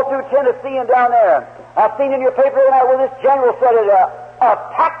all through Tennessee and down there. I've seen in your paper tonight where this general said it,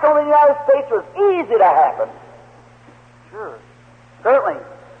 attack on the United States was easy to happen. Sure. Certainly.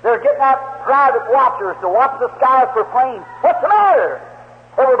 They're getting out private watchers to watch the skies for planes. What's the matter?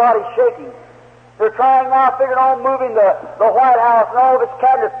 Everybody's shaking. They're trying now, figuring on moving the White House and all of its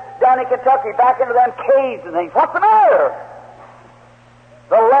cabinets down in Kentucky back into them caves and things. What's the matter?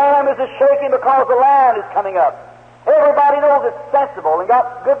 The Lamb is shaking because the land is coming up. Everybody knows it's sensible and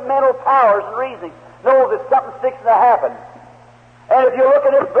got good mental powers and reasoning, knows that something's fixing to happen. And if you look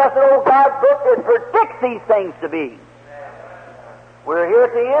at this blessed old God's book, it predicts these things to be. We're here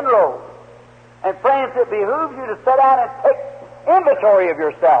at the inroad. And friends, it behooves you to sit down and take inventory of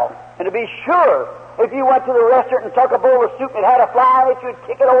yourself and to be sure. If you went to the restaurant and took a bowl of soup and it had a fly in it, you'd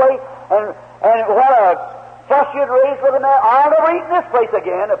kick it away, and what a fuss you'd raise with a man. I'll never eat in this place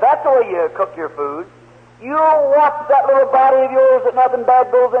again, if that's the way you cook your food. You'll watch that little body of yours that nothing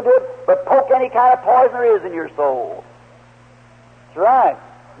bad goes into it, but poke any kind of poison there is in your soul. That's right.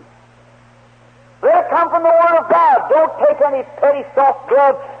 Let it come from the Word of God. Don't take any petty soft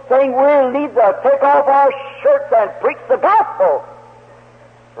glove saying we'll need to take off our shirts and preach the gospel.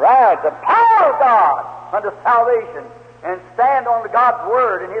 Right, the power of God unto salvation, and stand on God's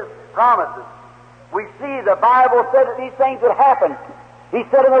Word and His promises. We see the Bible said that these things would happen. He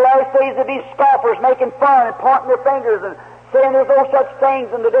said in the last days there'd be scoffers making fun and pointing their fingers and saying there's no such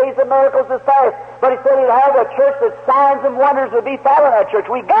things, and the days of miracles is past. But he said he'd have a church that signs and wonders would be found in that church.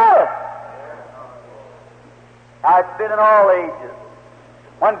 We got it. Now, it's been in all ages.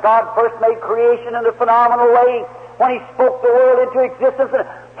 When God first made creation in a phenomenal way, when He spoke the world into existence and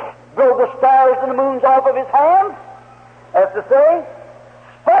blew the stars and the moons off of His hands, as to say,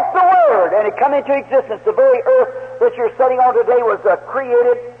 spoke the Word and it come into existence. The very earth that you're sitting on today was the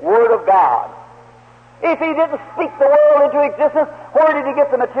created Word of God. If He didn't speak the world into existence, where did He get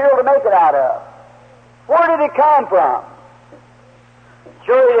the material to make it out of? Where did it come from?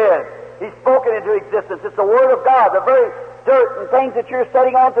 Sure He did. He spoke it into existence. It's the Word of God. The very dirt and things that you're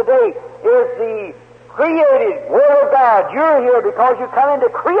sitting on today is the created Word of God. You're here because you come into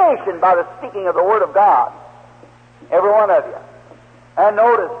creation by the speaking of the Word of God. Every one of you. And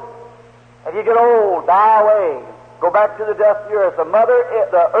notice, if you get old, die away, go back to the dust of the earth.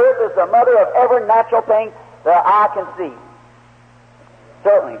 The earth is the mother of every natural thing that eye can see.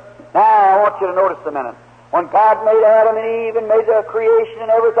 Certainly. Now, I want you to notice a minute. When God made Adam and Eve and made the creation and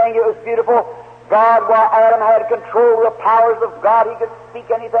everything, it was beautiful. God, while Adam had control of the powers of God, he could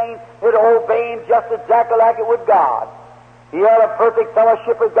speak anything, he'd obey Him just exactly like it would God. He had a perfect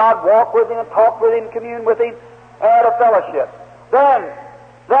fellowship with God, walk with Him and talk with Him, commune with Him, and had a fellowship. Then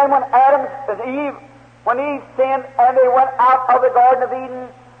when Adam and Eve, when Eve sinned and they went out of the Garden of Eden,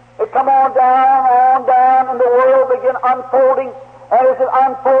 it come on down, and the world began unfolding. And as it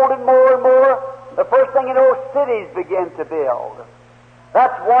unfolded more and more, the first thing you know, cities begin to build.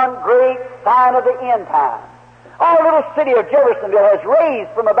 That's one great sign of the end time. Our little city of Jeffersonville has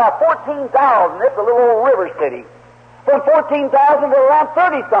raised from about 14,000, it's a little old river city, from 14,000 to around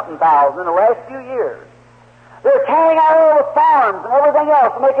 30-something thousand in the last few years. They're tearing out all the farms and everything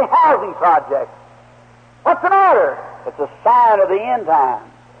else and making housing projects. What's the matter? It's a sign of the end time.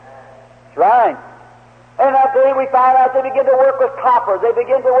 That's right. And that day we find out they begin to work with copper. They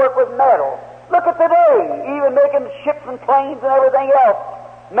begin to work with metal. Look at today, even making ships and planes and everything else.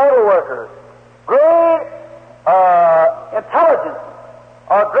 Metal workers. Great intelligence.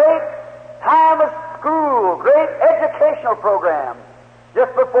 A great time of school. Great educational program.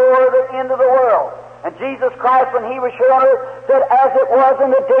 Just before the end of the world. And Jesus Christ, when He was here on earth, said, as it was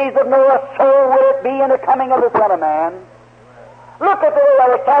in the days of Noah, so will it be in the coming of the Son of Man. Look at the way I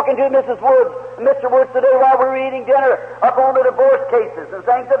was talking to Mrs. Woods and Mr. Woods today while we were eating dinner up on the divorce cases and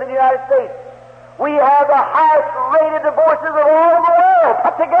things of the United States. We have the highest rated divorces of all the world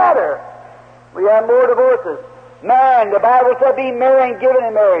put together. We have more divorces. Man, the Bible said, be merry and giving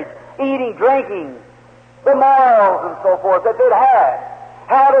in marriage, eating, drinking, the morals and so forth that they'd had.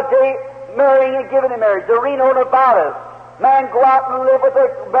 How today, marrying and giving in marriage, the Reno Nevadas. Man go out and live with her,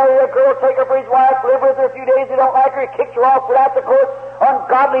 marry a girl, take her for his wife, live with her a few days, he don't like her, he kicks her off, put out the court.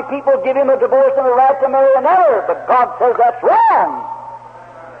 Ungodly people give him a divorce and a right to marry another, but God says that's wrong.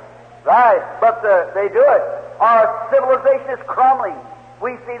 Right, but they do it. Our civilization is crumbling.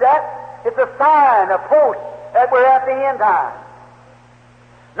 We see that. It's a sign, a post, that we're at the end time.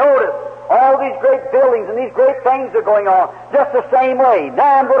 Notice, all these great buildings and these great things are going on just the same way.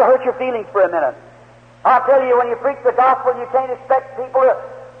 Now I'm going to hurt your feelings for a minute. I'll tell you, when you preach the gospel, you can't expect people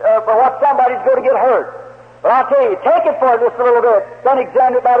for what somebody's going to get hurt. But I'll tell you, take it for just a little bit, then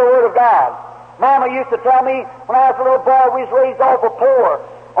examine it by the Word of God. Mama used to tell me, when I was a little boy, we was raised awful poor.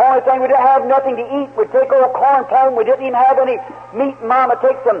 Only thing, we didn't have nothing to eat. We'd take old corn pone. We didn't even have any meat. Mama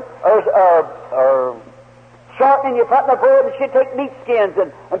take some shortening you put in the bread, and she'd take meat skins and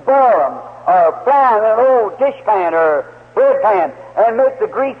boil them, or fry them in an old dish pan or bread pan, and make the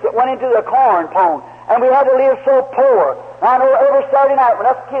grease that went into the corn pone. And we had to live so poor. I know every Saturday night when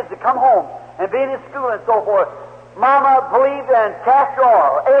us kids would come home and be in school and so forth, Mama believed in castor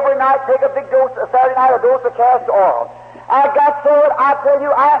oil. Every night take a big dose, a Saturday night, a dose of castor oil. I got so I tell you,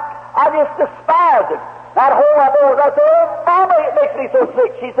 I just despised it. That whole lot of I said, oh, Mama, it makes me so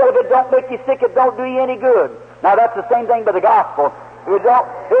sick. She said, if it don't make you sick, it don't do you any good. Now that's the same thing with the gospel. It'll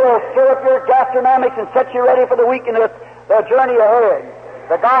stir up your gastronomics and set you ready for the week and the journey ahead.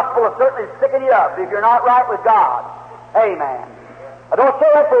 The gospel will certainly sicken you up if you're not right with God. Amen. I don't say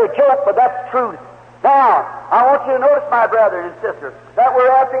that for a joke, but that's truth. Now, I want you to notice, my brethren and sisters, that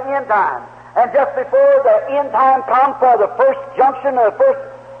we're at the end time. And just before the end time comes for the first junction, the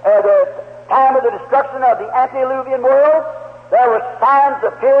time of the destruction of the antediluvian world, there were signs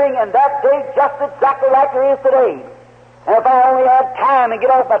appearing in that day just exactly like there is today. And if I only had time and get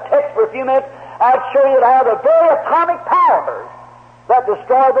off my text for a few minutes, I'd show you how the very atomic powers that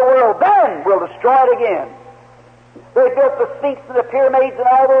destroyed the world then will destroy it again. They built the Sphinx and the pyramids and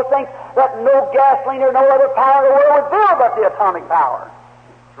all those things that no gasoline or no other power in the world would build but the atomic power.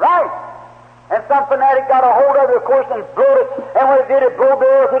 Right. And some fanatic got a hold of it, of course, and blew it. And when it did, it blew the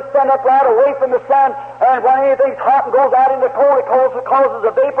earth. It sent up right away from the sun. And when anything's hot and goes out into cold, it causes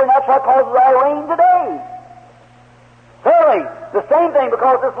a vapor, and that's what causes our rain today. Really, the same thing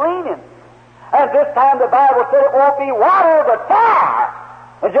because it's leaning. And this time the Bible said it won't be water but fire.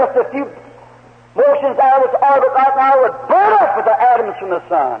 And just a few motions out of its orbit right now would burn up with the atoms from the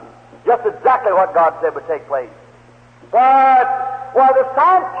sun. Just exactly what God said would take place. But, well, the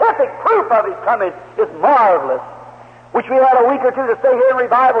scientific proof of His coming is marvelous, which we had a week or two to say here in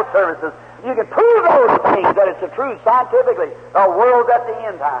revival services. You can prove those things, that it's the truth scientifically. The world's at the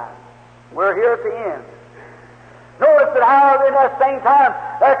end time. We're here at the end. Notice that how in that same time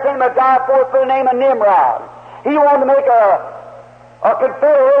there came a guy forth by the name of Nimrod. He wanted to make a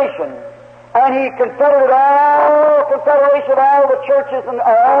confederation, and he confederated confederation of all the churches and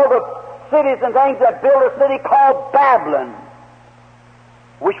all the cities and things that built a city called Babylon.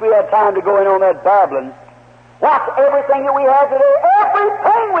 Wish we had time to go in on that Babylon. Watch everything that we have today.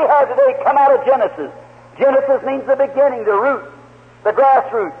 Everything we have today come out of Genesis. Genesis means the beginning, the root, the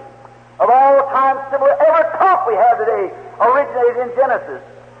grassroots. Of all time, every crop we have today originated in Genesis.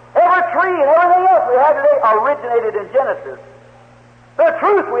 Every tree and everything else we have today originated in Genesis. The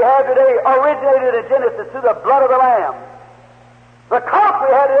truth we have today originated in Genesis through the blood of the Lamb. The crop we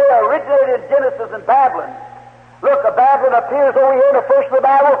have today originated in Genesis and Babylon. Look, Babylon appears over here in the first of the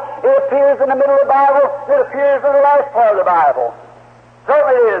Bible, it appears in the middle of the Bible, it appears in the last part of the Bible.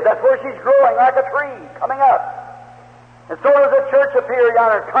 Certainly it is. That's where she's growing like a tree, coming up. And so does the church appear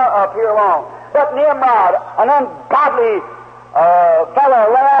along. But Nimrod, an ungodly fellow,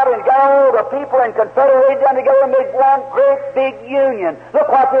 went out and got all the people and confederated them together and made one great big union. Look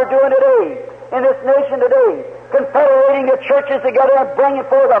what they're doing today, in this nation today, confederating the churches together and bringing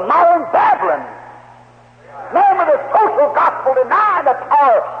forth a modern Babylon. Name of the social gospel, denying the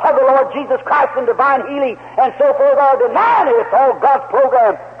power of the Lord Jesus Christ and divine healing and so forth, are denying it. It's all God's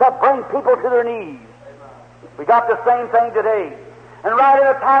program to bring people to their knees. We got the same thing today. And right in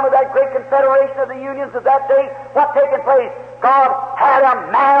the time of that great confederation of the unions of that day, what's taking place? God had a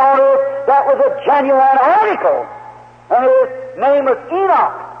man on earth that was a genuine article. And his name was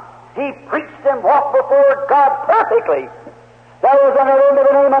Enoch. He preached and walked before God perfectly. There was another by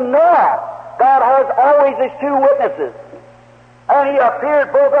the name of Noah. God has always his two witnesses. And he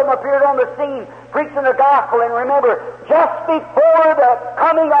appeared, both of them appeared on the scene, preaching the gospel. And remember, just before the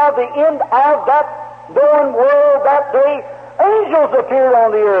coming of the end of that known world that day, angels appeared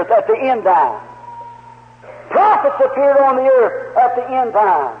on the earth at the end time. Prophets prophets appeared on the earth at the end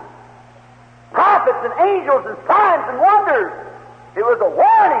time. Prophets and angels and signs and wonders. It was a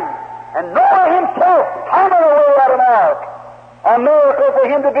warning. And Noah himself coming away out of an ark. A miracle for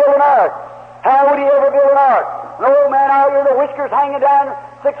him to build an ark. How would he ever build an ark? An old man out here, the whiskers hanging down,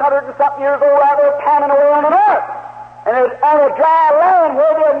 600 and something years old, out there pounding away on an ark. And it's on a dry land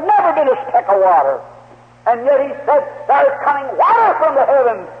where there had never been a speck of water. And yet he said, there's coming water from the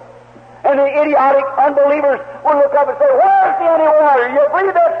heavens. And the idiotic unbelievers will look up and say, where's the any water? You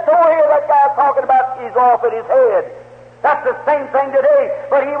believe that story of that guy talking about he's off at his head? That's the same thing today.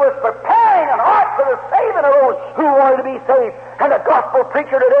 But he was preparing an ark for the saving of those who wanted to be saved. And the gospel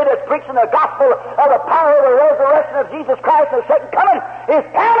preacher today that's preaching the gospel of the power of the resurrection of Jesus Christ and the second coming is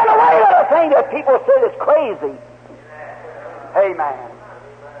pounding away at a thing that people say is crazy. Amen.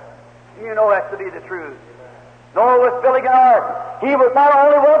 You know that to be the truth. Noah was building an ark. He was not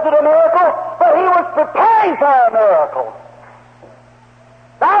only was it a miracle, but he was preparing for a miracle.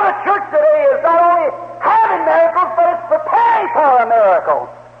 Now the church today is not only having miracles, but it's preparing for a miracle.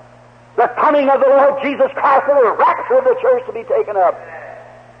 The coming of the Lord Jesus Christ and the rapture of the church to be taken up.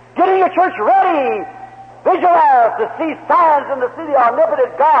 Getting the church ready, visualized to see signs and to see the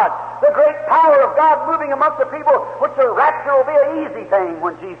omnipotent God, the great power of God moving amongst the people, which the rapture will be an easy thing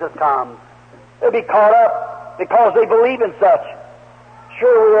when Jesus comes. They'll be caught up because they believe in such.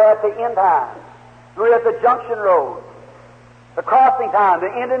 Sure, we're at the end time. We're at the junction road. The crossing time, the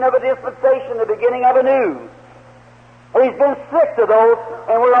ending of a dispensation, the beginning of a new. He's been 6 of those,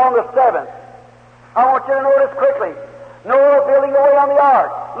 and we're on the 7th. I want you to notice quickly. Noah building away on the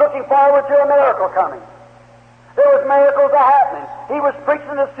ark, looking forward to a miracle coming. There was miracles happening. He was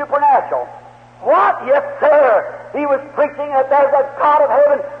preaching the supernatural. What? Yes, sir. He was preaching that there's a God of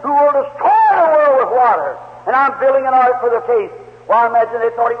heaven who will destroy the world with water. And I'm building an ark for the case. Well, I imagine they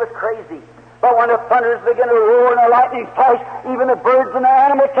thought he was crazy. But when the thunders begin to roar and the lightning flash, even the birds and the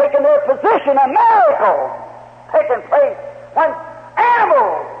animals taking their position, a miracle taking place. When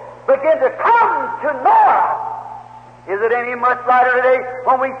animals begin to come to Noah, is it any much lighter today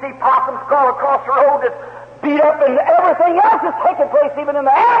when we see possums crawl across the road that's beat up and everything else is taking place, even in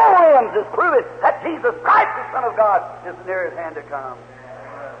the animal realms, is proving that Jesus Christ, the Son of God, is near at hand to come.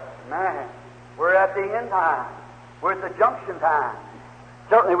 Man, we're at the end time. We're at the junction time.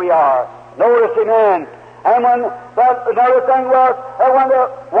 Certainly we are. Notice, amen. And when another thing was that when the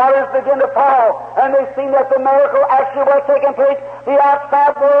waters begin to fall and they seen that the miracle actually was taking place, the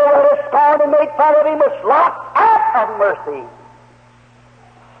outside world that has scorned and made fun of him was locked out of mercy.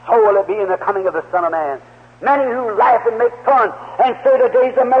 So will it be in the coming of the Son of Man. Many who laugh and make fun and say the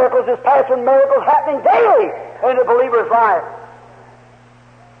days of miracles is past and miracles happening daily in the believer's life.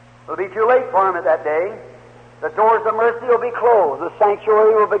 It'll be too late for him at that day. The doors of mercy will be closed. The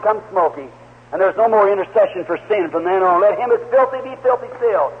sanctuary will become smoky. And there's no more intercession for sin from then on. Let him that's filthy be filthy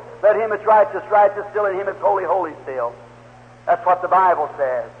still. Let him that's righteous righteous still, and him that's holy holy still. That's what the Bible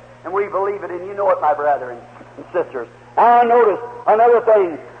says. And we believe it, and you know it, my brethren and sisters. Now notice another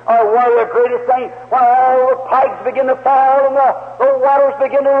thing. One of the greatest things, when all the plagues begin to fall and the waters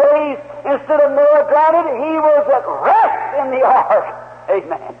begin to raise, instead of Noah drowning, he was at rest in the ark.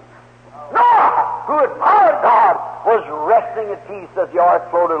 Amen. Noah, who had followed God, was resting at peace as the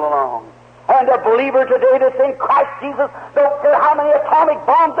ark floated along. And a believer today that's in Christ Jesus, don't care how many atomic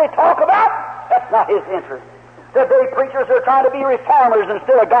bombs they talk about, that's not his interest. Today preachers are trying to be reformers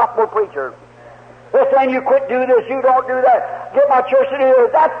instead of gospel preachers. They're saying you quit do this, you don't do that, get my church to do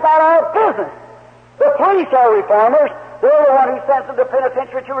this. That's not our business. The police are reformers. They're the one who sends them to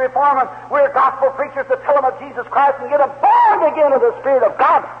penitentiary to reform them. We're gospel preachers to tell them of Jesus Christ and get them born again of the Spirit of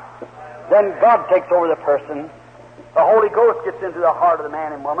God. Then God takes over the person. The Holy Ghost gets into the heart of the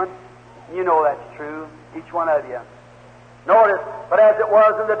man and woman. You know that's true, each one of you. Notice, but as it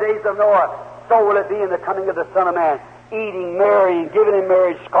was in the days of Noah, so will it be in the coming of the Son of Man. Eating, marrying, giving in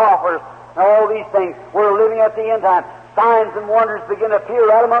marriage, scoffers, and all these things. We're living at the end time. Signs and wonders begin to appear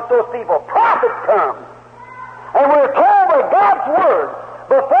right amongst those people. Prophets come. And we're told by God's Word,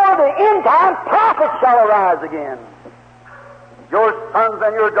 before the end time, prophets shall arise again. Your sons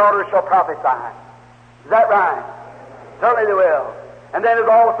and your daughters shall prophesy. Is that right? Certainly they will. And then it's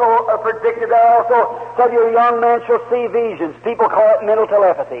also predicted that also said your young men shall see visions. People call it mental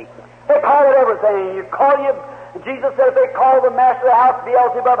telepathy. They call it everything. Jesus said if they call the master of the house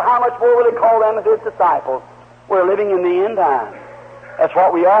Beelzebub, how much more will he call them as his disciples? We're living in the end time. That's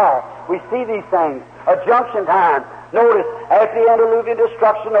what we are. We see these things. A junction time. Notice, after the antediluvian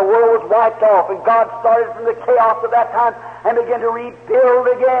destruction, the world was wiped off, and God started from the chaos of that time and began to rebuild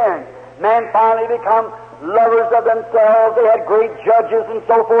again. Man finally become lovers of themselves. They had great judges and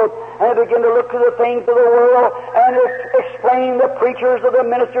so forth. And they began to look to the things of the world and explain the preachers or the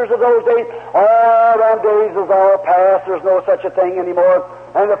ministers of those days. Oh, them days is all past. There's no such a thing anymore.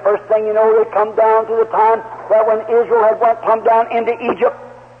 And the first thing you know, they come down to the time that when Israel had come down into Egypt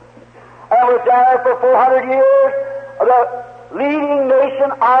and was down there for 400 years, the leading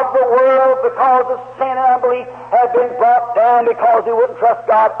nation of the world, because of sin and unbelief, had been brought down because they wouldn't trust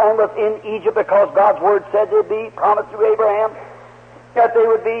God, and was in Egypt because God's Word said they'd be, promised to Abraham that they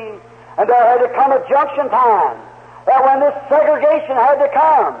would be. And there had to come a junction time, that when this segregation had to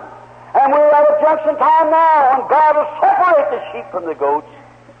come. And we're at a junction time now, and God will separate the sheep from the goats.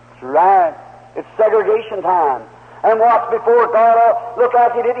 That's right. It's segregation time. And watch before God will look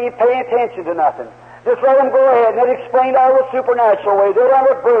like He didn't even pay attention to nothing. Just let them go ahead, and they'd explain all the supernatural ways. They had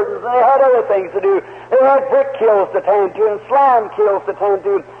other burdens, and they had other things to do. They had brick kills to tend to, and slime kills to tend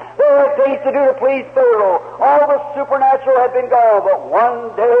to. They had things to do to please Pharaoh. All the supernatural had been gone, but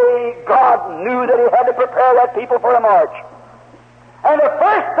one day God knew that He had to prepare that people for a march. And the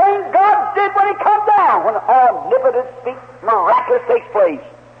first thing God did when He come down, when omnipotent speak, miraculous takes place,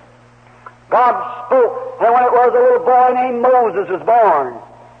 God spoke, and when it was a little boy named Moses was born,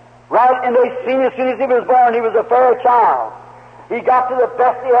 right, and they seen as soon as he was born, he was a fair child. He got to the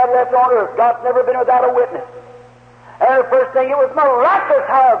best he had left on earth. God's never been without a witness. And the first thing, it was miraculous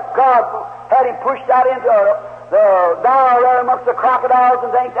how God had him pushed out into the Nile there amongst the crocodiles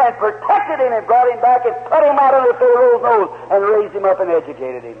and things, and protected him and brought him back and put him out under Pharaoh's nose and raised him up and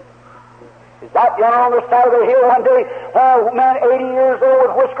educated him. Is that yonder on the side of the hill one day, a man 80 years old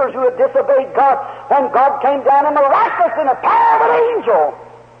with whiskers who had disobeyed God, when God came down in miraculous in the power of an angel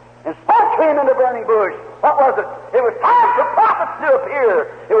and spoke to him in the burning bush. What was it? It was time for prophets to appear.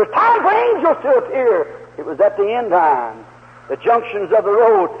 It was time for angels to appear. It was at the end time, the junctions of the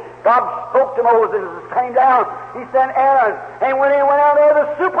road. God spoke to Moses and came down. He sent Aaron, and when he went out there, the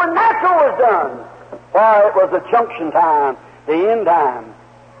supernatural was done. Why, it was the junction time, the end time.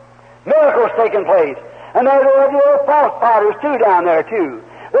 Miracles taking place. And there were the old false potters, too, down there, too.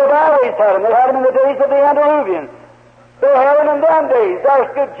 They've always had them. They had them in the days of the Antediluvians. They had them in them days. There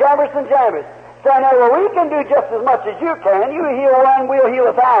stood Jambres and Jambres, saying, well, we can do just as much as you can. You heal one, we'll heal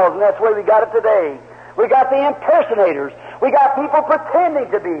 1,000. That's where we got it today. We got the impersonators. We got people pretending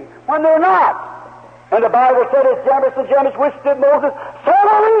to be when they're not. And the Bible said, as Jambres and Jambres withstood Moses, so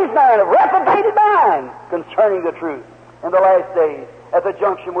will these men of reprobated mind concerning the truth in the last days, at the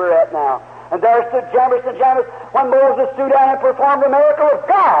junction we're at now. And there stood Jambres and Jambres when Moses stood down and performed the miracle of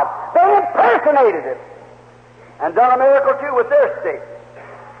God. They impersonated it and done a miracle too with their sticks.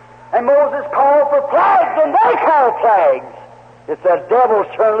 And Moses called for plagues, and they called plagues. It's the devils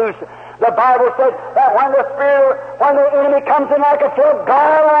turn loose. The Bible said that when the enemy comes in like a flood,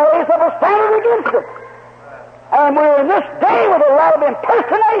 God will raise up a standard against it. And we're in this day with a lot of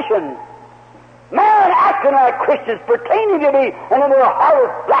impersonation. Man acting like Christians, pretending to be, and in their heart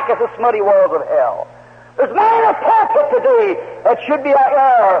is black as the smutty walls of hell. There's man in a pulpit today that should be out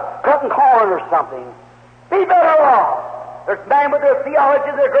there cutting corn or something. Be better off. There's men with their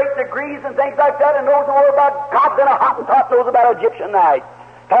theology, their great degrees and things like that, and knows more about God than a Hottentot knows about Egyptian night.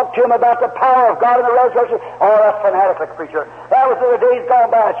 Talk to him about the power of God and the resurrection. Oh, that's fanatical preacher. That was in the days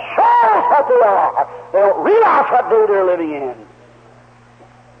gone by. It shows what they are. They don't realize what day they're living in.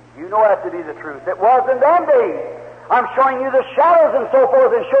 You know that to be the truth. It was in them days. I'm showing you the shadows and so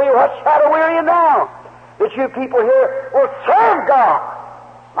forth, and show you what shadow we're in now. That you people here will serve God.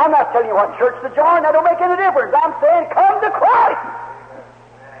 I'm not telling you what church to join. That don't make any difference. I'm saying come to Christ.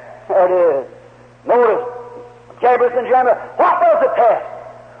 There it is. Notice, Jambres and Jambres. What was the test?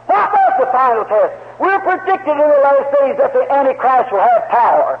 What was the final test? We're predicted in the last days that the Antichrist will have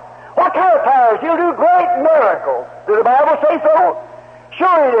power. What kind of powers? He'll do great miracles. Did the Bible say so?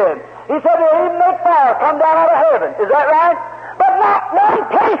 Sure he did. He said he'll even make fire come down out of heaven. Is that right? But not one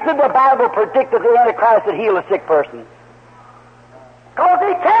place did the Bible predict that the Antichrist would heal a sick person. Because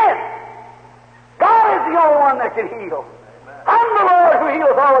he can't. God is the only one that can heal. I'm the Lord who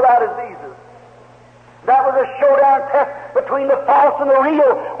heals all of our diseases. That was a showdown test between the false and the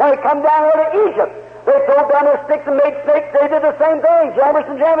real when it come down here to Egypt. They threw down their sticks and made snakes. They did the same thing, Jambres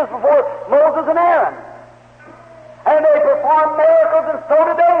and Jambres, before Moses and Aaron. And they performed miracles, and so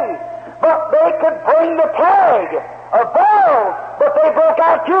did they. But they could bring the plague of boils, but they broke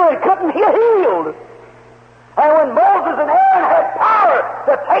out too and couldn't be healed. And when Moses and Aaron had power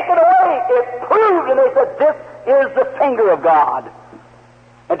to take it away, it proved, and they said, this is the finger of God.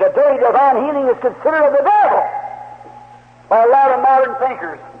 And today divine healing is considered of the devil by a lot of modern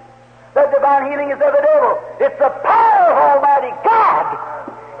thinkers. That divine healing is of the devil. It's the power of Almighty God.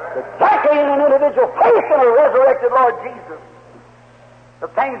 Exactly in the individual faith in a resurrected Lord Jesus. The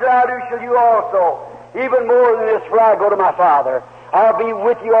things that I do shall you also, even more than this, for I go to my Father. I'll be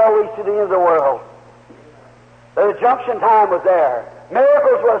with you always to the end of the world. The Junction Time was there.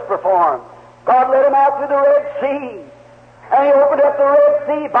 Miracles was performed. God led him out through the Red Sea. And he opened up the Red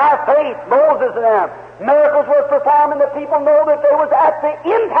Sea by faith, Moses and them. Miracles was performed, and the people know that there was at the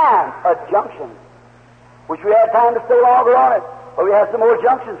end time a junction. Wish we had time to stay longer on it, but we have some more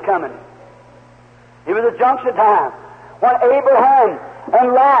junctions coming. It was a junction time when Abraham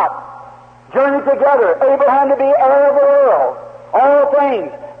and Lot journeyed together. Abraham to be heir of the world, all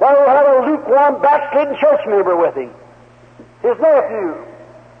things. Now he had a lukewarm, backslidden church member with him, his nephew,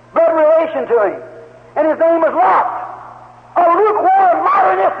 blood relation to him, and his name was Lot. A lukewarm,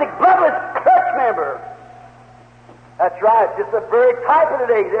 modernistic, bloodless church member. That's right, just the very type of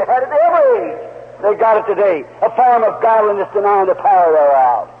today. They had it every age. They got it today. A form of godliness denying the power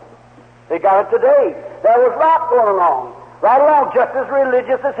thereof. They got it today. There was Lot going along, right along, just as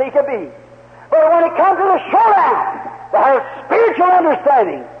religious as he could be. But when it comes to the showdown, to have spiritual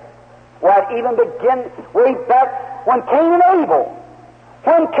understanding, what even begin way back when Cain and Abel,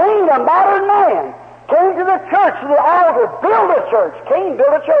 when Cain, a modern man, came to the church, to the altar, build a church. Cain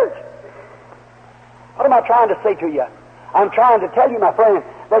built a church. What am I trying to say to you? I'm trying to tell you, my friend,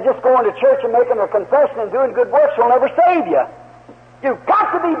 that just going to church and making a confession and doing good works will never save you. You've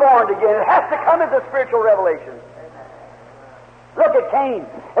got to be born again. It has to come into spiritual revelation. Look at Cain.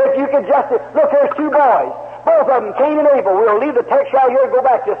 If you could just... Look, there's two boys. Both of them, Cain and Abel. We'll leave the text right here and go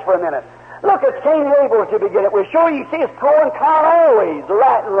back just for a minute. Look at Cain and Abel to begin it. We're sure you see it's pro and con always, the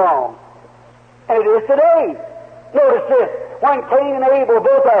right and wrong. And it is today. Notice this. When Cain and Abel,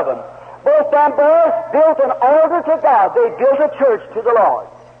 both of them boys built an altar to God. They built a church to the Lord.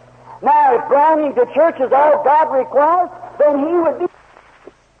 Now, if branding the church is all God requires, then he would be...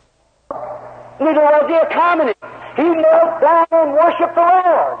 Neither was he a communist. He knelt down and worshiped the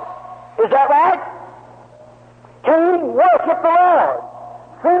Lord. Is that right? Cain worshiped the Lord.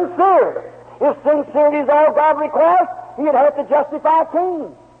 Sincere. If sincerity is all God requires, he'd have to justify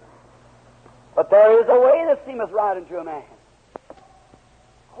Cain. But there is a way that seemeth right unto a man.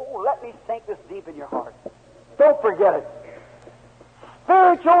 Oh, let me sink this deep in your heart. Don't forget it.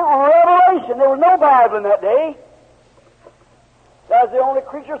 Spiritual revelation. There was no Bible in that day. That was the only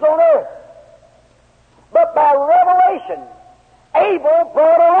creatures on earth. But by revelation, Abel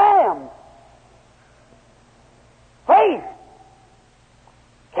brought a lamb. Faith.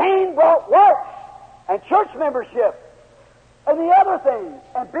 Cain brought works and church membership and the other things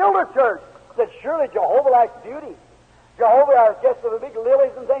and built a church. Said, surely Jehovah likes beauty. Jehovah, I guess, with the big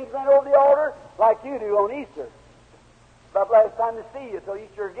lilies and things ran over the altar like you do on Easter. About last time to see you till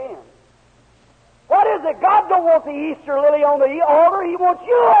Easter again. What is it? God don't want the Easter lily on the altar. He wants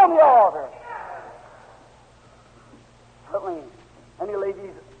you on the altar. Certainly. And he laid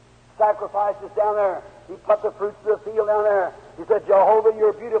these sacrifices down there. He put the fruits of the field down there. He said, Jehovah,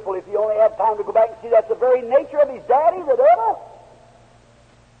 you're beautiful. If you only had time to go back and see, that's the very nature of his daddy, the devil.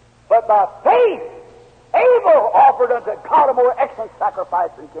 But by faith, Abel offered unto God a more excellent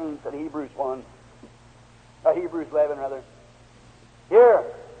sacrifice than Cain, said Hebrews 11, rather. Here,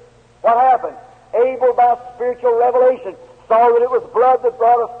 what happened? Abel, by spiritual revelation, saw that it was blood that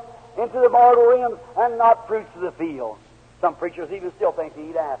brought us into the mortal realms and not fruits of the field. Some preachers even still think they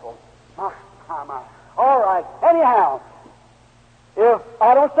eat apples. My. All right. Anyhow, if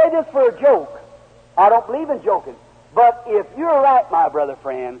I don't say this for a joke, I don't believe in joking, but if you're right, my brother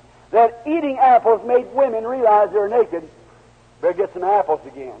friend, that eating apples made women realize they're naked, better get some apples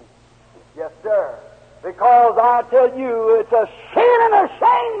again. Yes, sir. Because I tell you, it's a sin and a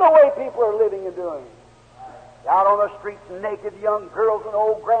shame the way people are living and doing. Out on the streets, naked young girls and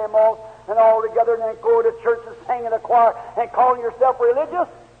old grandmas and all together, and then go to church and sing in a choir and calling yourself religious.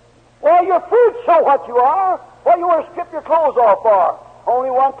 Well, your fruits show what you are. What you want to strip your clothes off for?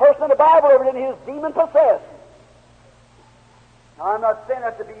 Only one person in the Bible ever did, his demon possessed. Now, I'm not saying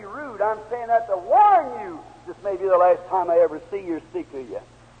that to be rude. I'm saying that to warn you. This may be the last time I ever see you or speak to you.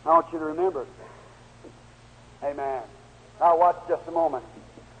 I want you to remember. Amen. Now watch just a moment.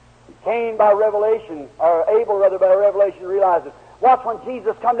 Cain by revelation, or Abel rather by revelation, realizes. Watch when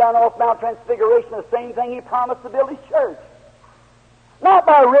Jesus come down off Mount Transfiguration, the same thing he promised to build his church. Not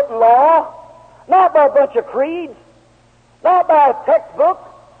by written law, not by a bunch of creeds, not by a textbook.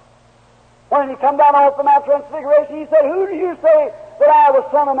 When he come down off the Mount Transfiguration, he said, who do you say that I, the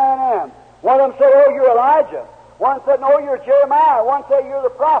Son of Man, am? One of them said, oh, you're Elijah. One said, no, you're Jeremiah. One said, you're the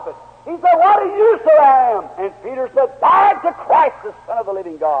prophet. He said, what do you say I am? And Peter said, thou art the Christ, the Son of the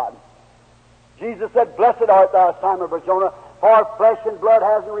living God. Jesus said, blessed art thou, Simon Bar-Jonah, For flesh and blood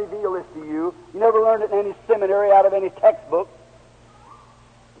hasn't revealed this to you. You never learned it in any seminary out of any textbook.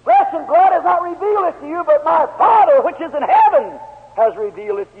 Flesh and blood has not revealed it to you, but my Father which is in heaven has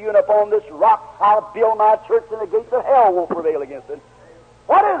revealed it to you, and upon this rock I'll build my church, and the gates of hell won't prevail against it.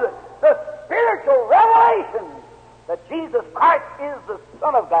 What is it? The spiritual revelation that Jesus Christ is the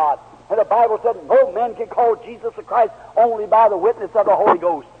Son of God. And the Bible said no man can call Jesus the Christ only by the witness of the Holy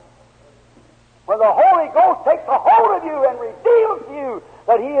Ghost. When the Holy Ghost takes a hold of you and reveals to you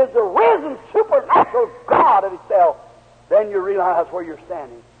that He is the risen supernatural God of Himself, then you realize where you're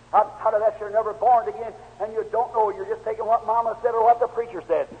standing. Out of that you're never born again, and you don't know. You're just taking what Mama said or what the preacher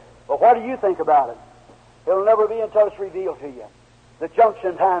said. But what do you think about it? It'll never be until it's revealed to you. The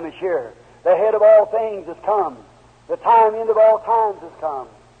junction time is here. The head of all things has come. The time end of all times has come.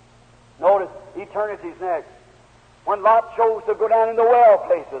 Notice, eternity's next. When Lot chose to go down in the well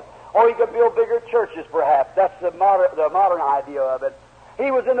places, or he could build bigger churches perhaps. That's the modern idea of it.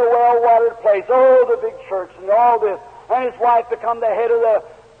 He was in the well-watered place, the big church and all this, and his wife become the head of the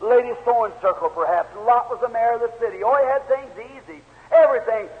Ladies' Sewing Circle perhaps. Lot was the mayor of the city. He had things easy.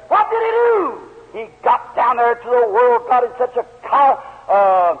 Everything. What did he do? He got down there to the world, got in such a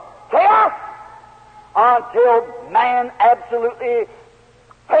chaos until man absolutely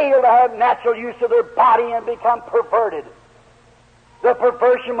failed to have natural use of their body and become perverted. The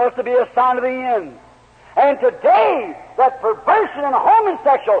perversion must be a sign of the end. And today, that perversion and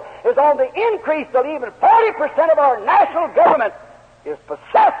homosexual is on the increase that even 40% of our national government is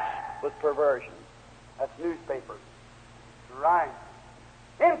possessed with perversion. That's newspapers. Right.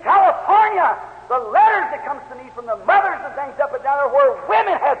 In California, the letters that comes to me from the mothers and things up and down there where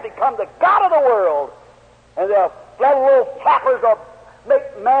women have become the god of the world. And the little flappers will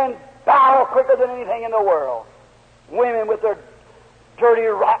make man bow quicker than anything in the world. Women with their dirty,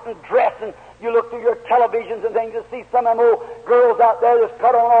 rotten dress, and you look through your televisions and things and see some of them old girls out there that's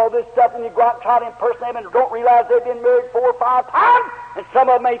cut on all this stuff, and you go out and try to impersonate them and don't realize they've been married 4 or 5 times, and some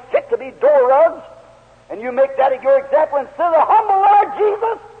of them ain't fit to be door rugs. And you make that your example instead of the humble Lord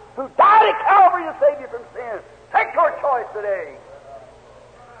Jesus, who died at Calvary to save you from sin. Take your choice today.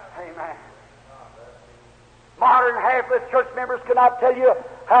 Amen. Modern half-less church members cannot tell you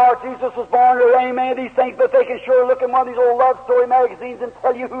how Jesus was born or any of these things, but they can sure look in one of these old love story magazines and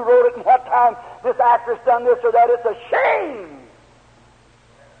tell you who wrote it and what time this actress done this or that. It's a shame.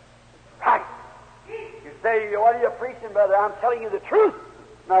 Right. You say, what are you preaching, brother? I'm telling you the truth,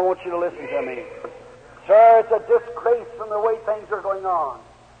 and I want you to listen to me. Sir, it's a disgrace from the way things are going on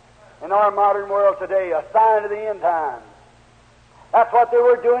in our modern world today, a sign of the end times. That's what they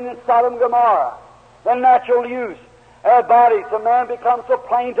were doing in Sodom and Gomorrah. The natural use of bodies. A man becomes so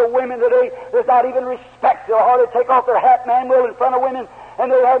plain to women today, there's not even respect. They'll hardly take off their hat, man will, in front of women,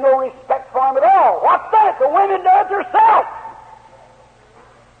 and they have no respect for them at all. What's that? The women do it themselves.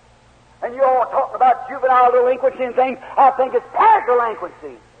 And you all talking about juvenile delinquency and things. I think it's parent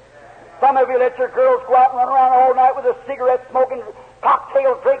delinquency. Some of you let your girls go out and run around all night with a cigarette smoking,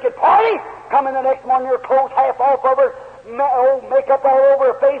 cocktail drinking party. Come in the next morning, your clothes half off of her, makeup all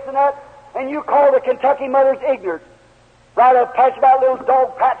over her face and that. And you call the Kentucky mothers ignorant. Write a patch about little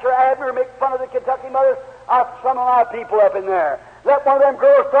dog Patcher Abner, make fun of the Kentucky mothers. Some of my people up in there. Let one of them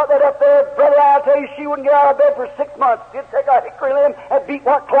girls throw that up there, brother, I'll tell you, she wouldn't get out of bed for 6 months. You'd take a hickory limb and beat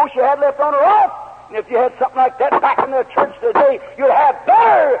what clothes you had left on her off. And if you had something like that back in the church today, you'd have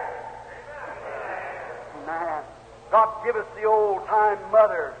better. Man, God give us the old-time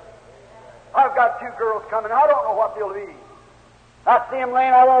mother. I've got 2 girls coming. I don't know what they'll be. I see them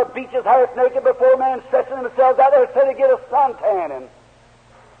laying out on the beaches half naked before men stretching themselves out there so they get a suntan.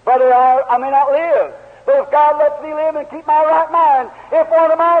 Brother, I may not live, but if God lets me live and keep my right mind, if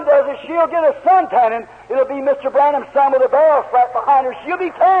one of mine does it, she'll get a suntan. It'll be Mr. Branham's son with a barrel strap behind her. She'll be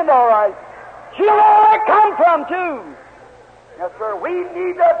tanned all right. She'll know where it come from, too. Yes, sir, we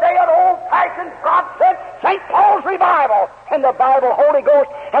need today an old-fashioned, God-sent St. Paul's revival and the Bible, Holy Ghost,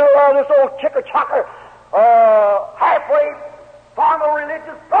 and all this old chicker-chocker, halfway formal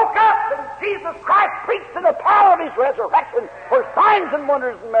religion broke up, and Jesus Christ preached in the power of His resurrection, where signs and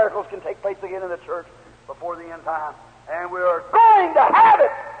wonders and miracles can take place again in the church before the end time. And we are going to have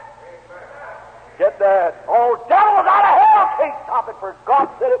it. Get that. Oh, devils out of hell can't stop it, for God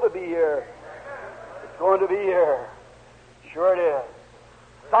said it would be here. It's going to be here. Sure it is.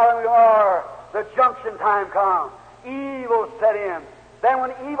 Sodom and Gomorrah, the junction time comes. Evil set in. Then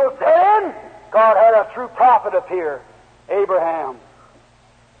when evil set in, God had a true prophet appear. Abraham.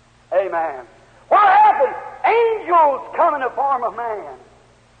 Amen. What happened? Angels come in the form of man.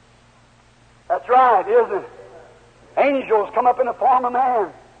 That's right, isn't it? Angels come up in the form of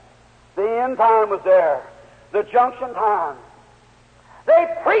man. The end time was there. The junction time. They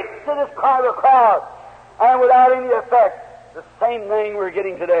preached to this crowd, and without any effect, the same thing we're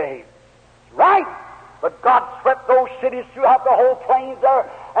getting today. Right? But God swept those cities throughout the whole plains there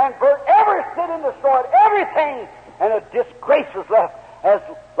and burnt every city and destroyed everything, and a disgrace was left, as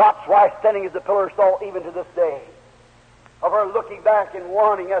Lot's wife standing as a pillar of salt even to this day, of her looking back and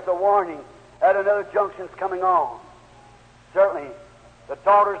warning as a warning that another junction's coming on. Certainly, the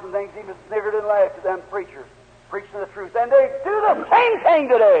daughters and things even sniggered and laughed at them preachers preaching the truth, and they do the same thing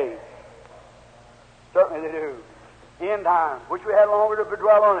today. Certainly they do. End time. Wish we had longer to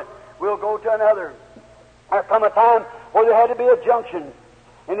dwell on it. We'll go to another. There come a time where there had to be a junction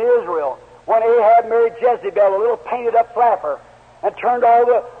in Israel when Ahab married Jezebel, a little painted-up flapper, and turned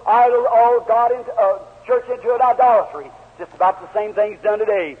all God into church into an idolatry. Just about the same thing's done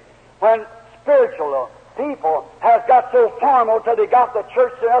today. When spiritual people has got so formal till they got the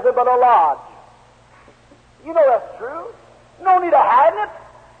church to nothing but a lodge. You know that's true. No need of hiding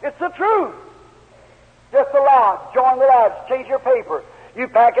it. It's the truth. Just a lodge. Join the lodge. Change your paper. You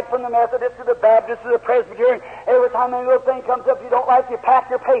pack it from the Methodist to the Baptist to the Presbyterian. Every time any little thing comes up you don't like, you pack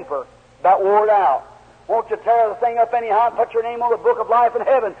your paper. About wore it out. Won't you tear the thing up anyhow and put your name on the book of life in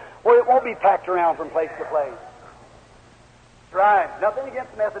heaven where it won't be packed around from place to place? That's right. Nothing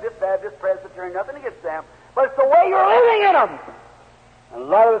against Methodist, Baptist, Presbyterian, nothing against them. But it's the way you're living in them. And a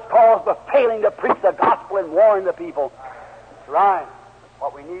lot of it's caused by failing to preach the gospel and warn the people. That's right.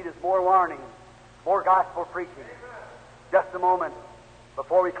 What we need is more warning, more gospel preaching. Just a moment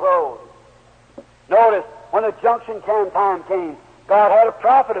before we close. Notice, when the junction time came, God had a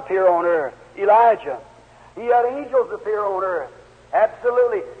prophet appear on earth, Elijah. He had angels appear on earth.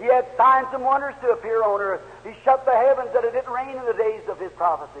 Absolutely. He had signs and wonders to appear on earth. He shut the heavens that it didn't rain in the days of his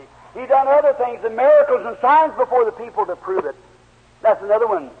prophecy. He done other things and miracles and signs before the people to prove it. That's another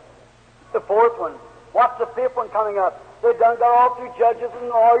one. The fourth one. What's the fifth one coming up? They've got all through judges and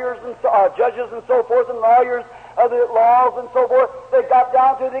lawyers and judges and so forth and lawyers of the laws and so forth. They got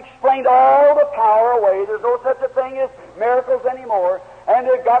down to it, explained all the power away. There's no such a thing as miracles anymore. And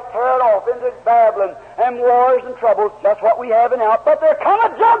they got carried off into Babylon and wars and troubles. That's what we have now. But there come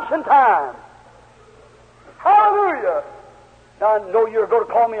a junction time. Hallelujah. Now, I know you're going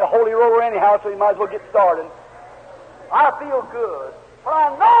to call me a holy roller anyhow, so you might as well get started. I feel good, for I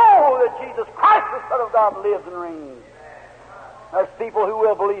know that Jesus Christ, the Son of God, lives and reigns. There's people who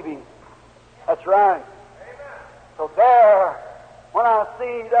will believe Him. That's right. So there, when I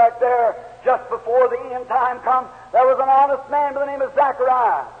see that there, just before the end time comes, there was an honest man by the name of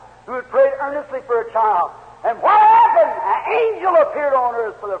Zachariah who had prayed earnestly for a child. And what happened? An angel appeared on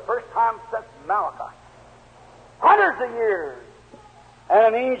earth for the first time since Malachi. Hundreds of years.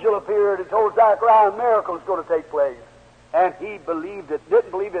 And an angel appeared and told Zachariah a miracle was going to take place. And he believed it.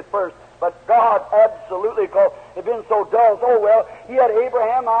 Didn't believe it first. But God absolutely, because it had been so dull, so well, he had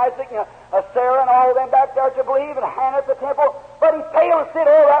Abraham, Isaac, and Sarah, and all of them back there to believe, and Hannah at the temple. But he failed and said,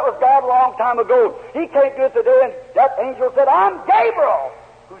 oh, that was God a long time ago. He can't do it today. And that angel said, I'm Gabriel,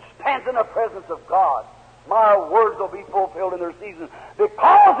 who stands in the presence of God. My words will be fulfilled in their season.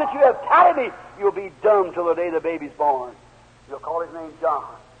 Because that you have doubted me, you'll be dumb till the day the baby's born. You'll call his name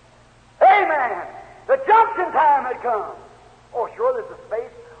John. Amen. The junction time had come. Oh, sure, there's a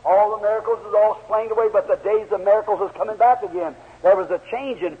space. All the miracles is all explained away, but the days of miracles is coming back again. There was a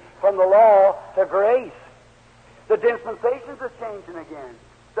changing from the law to grace. The dispensations is changing again.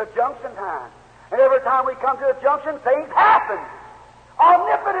 The junction time. And every time we come to a junction, things happen.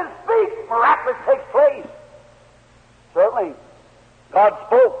 Omnipotent speaks. Miraculous takes place. Certainly. God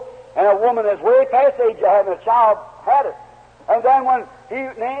spoke. And a woman that's way past the age of having a child had it. And then when he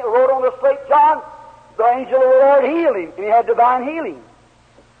wrote on the slate, John, the angel of the Lord healed him. And he had divine healing.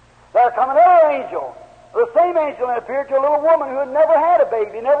 There come another angel. The same angel appeared to a little woman who had never had a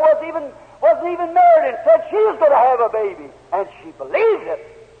baby, wasn't even married, and said she was going to have a baby. And she believed it.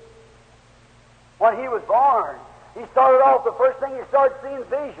 When he was born, he started off, the first thing he started seeing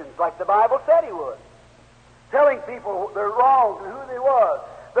visions, like the Bible said he would. Telling people their wrongs and who they was.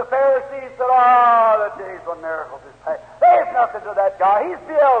 The Pharisees said, the days when miracles is past. There's nothing to that guy. He's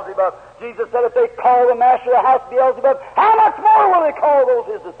Beelzebub. Jesus said if they call the master of the house Beelzebub, how much more will they call those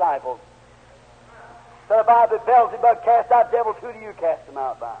his disciples? So the Bible said Beelzebub cast out devils, who do you cast them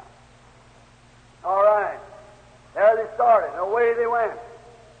out by? All right. There they started, and away they went.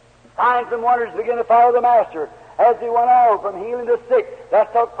 Signs and wonders began to follow the master as he went on from healing the sick.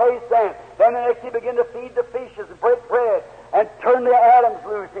 That took place then. Then the next he began to feed the fishes and break bread and turn the atoms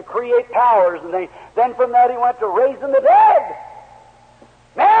loose and create powers and things. Then from that he went to raising the dead.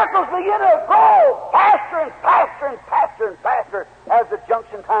 Miracles begin to grow faster and faster and faster and faster as the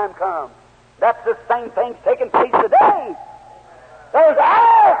junction time comes. That's the same thing taking place today. There's an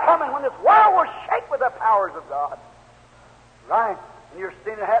hour coming when this world will shake with the powers of God. Right. And you're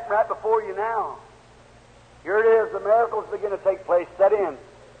seeing it happen right before you now. Here it is. The miracles begin to take place. Set in.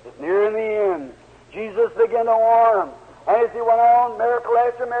 It's nearing the end. Jesus began to warn them. And as he went on, miracle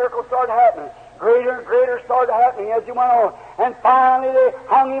after miracle started happening. Greater and greater started happening as he went on. And finally they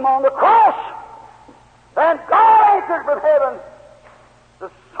hung him on the cross. Then God answered from heaven.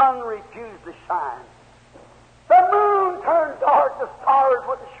 The sun refused to shine. The moon turned dark. The stars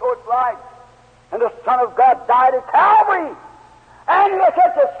wouldn't show its light. And the Son of God died at Calvary. And let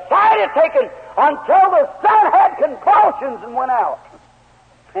such a sight had taken until the sun had convulsions and went out.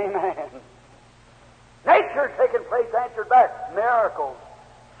 Amen. Nature taking place, answered back. Miracles,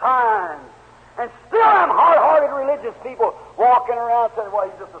 signs. And still them hard-hearted religious people walking around saying, well,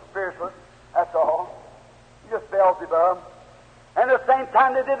 he's just a spiritualist. That's all. He's just Beelzebub. And at the same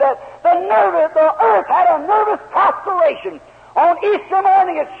time they did that, the earth had a nervous prostration. On Easter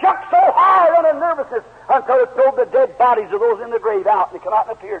morning it shook so hard on a nervousness until it drove the dead bodies of those in the grave out, and they come out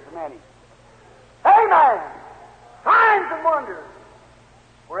and appeared to many. Amen! Signs and wonders.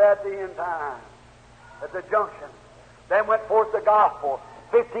 We're at the end time, at the junction. Then went forth the gospel,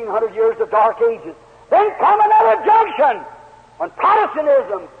 1,500 years of dark ages. Then come another junction, when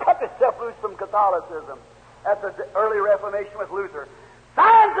Protestantism cut itself loose from Catholicism at the early Reformation with Luther.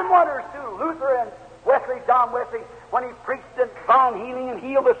 Signs and wonders too. Luther and Wesley, John Wesley, when he preached and found healing and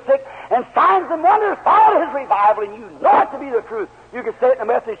healed the sick, and signs and wonders followed his revival, and you know it to be the truth. You can say it in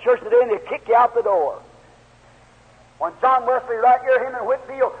the Methodist Church today, and they'll kick you out the door. When John Wesley, right here, him in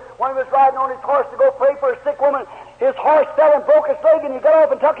Whitfield, when he was riding on his horse to go pray for a sick woman, his horse fell and broke his leg, and he got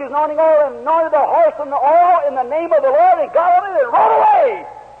off and took his anointing oil and anointed the horse in the oil in the name of the Lord, and he got on it and rode away.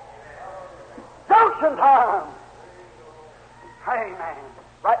 Junction time. Amen.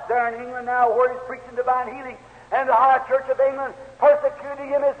 Right there in England now, where he's preaching divine healing, and the High Church of England persecuting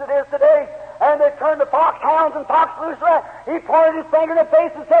him as it is today, and they turned the foxhounds and fox loose. He pointed his finger in the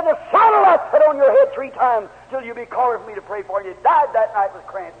face and said, the sun will not set on your head 3 times till you be calling for me to pray for you. He died that night with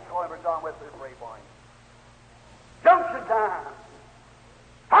cramps, calling for John Wesley to pray for him. Junction time.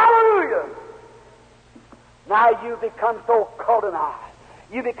 Hallelujah. Now you become so cultinized.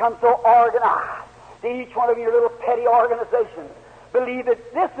 You become so organized. To each one of your little petty organizations. Believe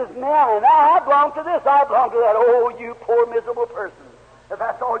that this is now, and I belong to this, I belong to that. Oh, you poor miserable person. If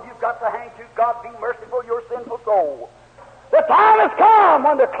that's all you've got to hang to, God be merciful, your sinful soul. The time has come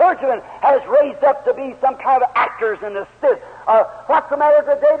when the clergyman has raised up to be some kind of actors in the state. What's the matter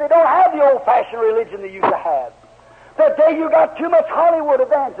today? They don't have the old-fashioned religion they used to have. Today you got too much Hollywood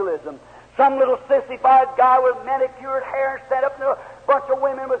evangelism. Some little sissified guy with manicured hair set up in a bunch of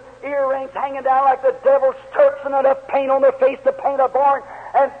women with earrings hanging down like the devil's turks and enough paint on their face to paint a barn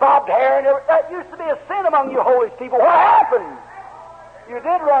and bobbed hair and everything. That used to be a sin among you holy people. What happened? You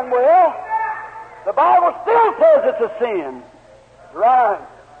did run well. The Bible still says it's a sin. Right.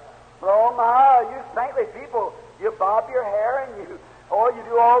 Oh my, you saintly people, you bob your hair and you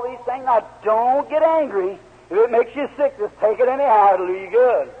do all these things. Now don't get angry. If it makes you sick, just take it anyhow. It'll do you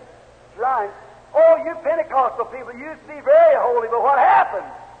good. That's right. Oh, you Pentecostal people, you used to be very holy, but what happened?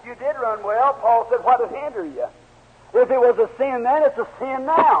 You did run well. Paul said, what would hinder you? If it was a sin then, it's a sin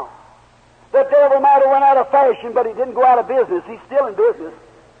now. The devil might have went out of fashion, but he didn't go out of business. He's still in business.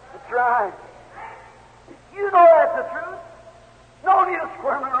 That's right. You know that's the truth. No need of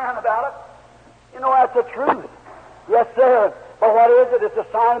squirming around about it. You know that's the truth. Yes, sir. But what is it? It's a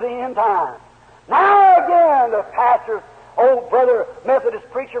sign of the end time. Now again, the pastor's old brother, Methodist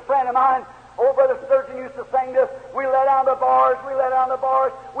preacher friend of mine, old brother Sturgeon used to sing this, we let down the bars, we let down the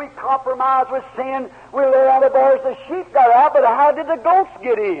bars, we compromise with sin, we let down the bars, the sheep got out, but how did the goats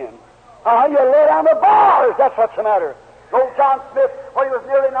get in? You let down the bars, that's what's the matter. Old John Smith, when he was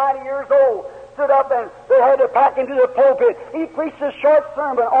nearly 90 years old, stood up and they had to pack him to the pulpit. He preached a short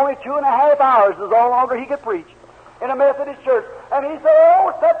sermon, only 2.5 hours is all longer he could preach in a Methodist church. And he said,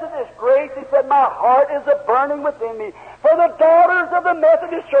 oh, such a disgrace. He said, my heart is a-burning within me. For the daughters of the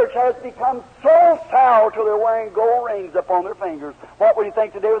Methodist church has become so sour till they're wearing gold rings upon their fingers. What would you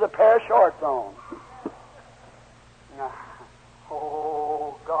think today with a pair of shorts on?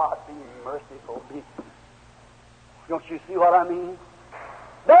 Oh, God, be merciful. Don't you see what I mean?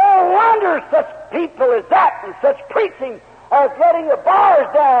 No wonder such people as that and such preaching as letting the bars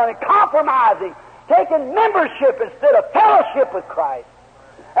down and compromising, taking membership instead of fellowship with Christ.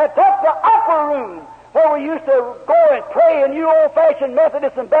 And took the upper room where we used to go and pray, and you old-fashioned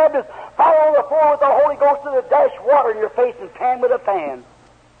Methodists and Baptists follow the floor with the Holy Ghost to the dash water in your face and fan with a fan.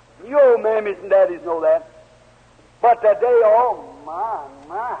 You old mammies and daddies know that. But today, oh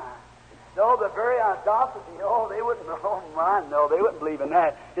my. No, the very audacity. Oh, they wouldn't. Oh, my, no, they wouldn't believe in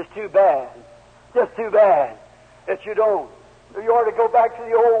that. It's too bad. Just too bad that you don't. You ought to go back to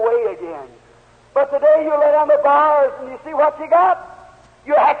the old way again. But today you lay down the bars and you see what you got.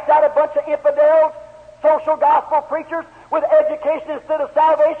 You hacked out a bunch of infidels, social gospel preachers with education instead of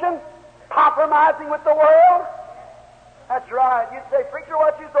salvation, compromising with the world. That's right. You'd say, preacher,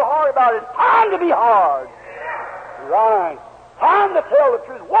 what you so hard about? It's time to be hard. Right. Time to tell the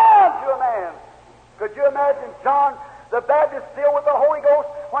truth. Woe to a man. Could you imagine John the Baptist filled with the Holy Ghost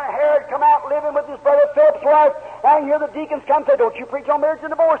when Herod come out living with his brother Philip's wife, and here the deacons come and say, don't you preach on marriage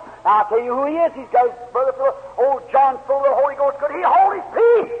and divorce? Now, I'll tell you who he is. He's got his brother Philip. Old John full of the Holy Ghost. Could he hold his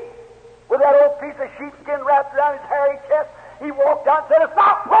peace? With that old piece of sheepskin wrapped around his hairy chest, he walked out and said, it's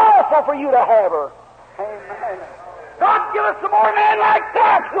not lawful for you to have her. Amen. God, give us some more men like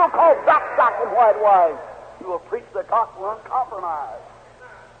that who will call black and white wives, who will preach the gospel uncompromised.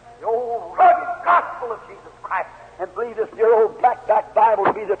 The old rugged gospel of Jesus Christ, and believe this dear old black Bible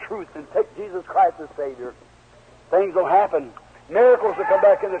to be the truth, and take Jesus Christ as Savior. Things will happen. Miracles will come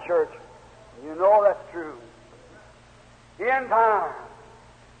back in the church. You know that's true. In time,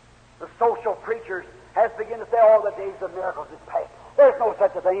 the social preachers has begun to say all the days of miracles is past. There's no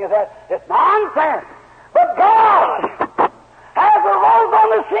such a thing as that. It's nonsense. But God has arose on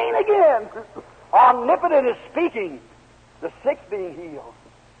the scene again. Omnipotent is speaking. The sick being healed.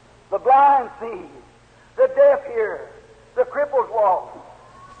 The blind see. The deaf hear. The cripples walk.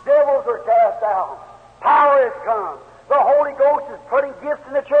 Devils are cast out. Power has come. The Holy Ghost is putting gifts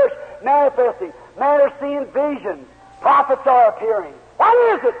in the church, manifesting. Men are seeing visions. Prophets are appearing. What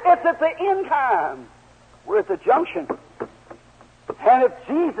is it? It's at the end time. We're at the junction. And if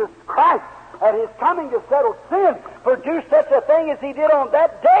Jesus Christ, at His coming to settle sin, produced such a thing as He did on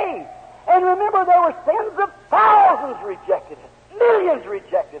that day, and remember there were tens of thousands rejected it. Millions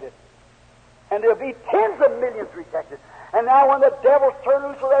rejected it. And there'll be tens of millions rejected. And now when the devil's turned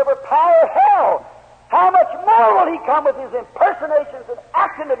loose with every power of hell, how much more will he come with his impersonations and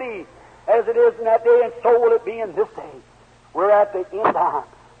acting to be as it is in that day, and so will it be in this day. We're at the end time.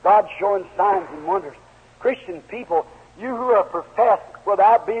 God's showing signs and wonders. Christian people, you who are professed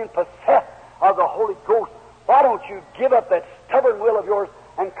without being possessed of the Holy Ghost, why don't you give up that stubborn will of yours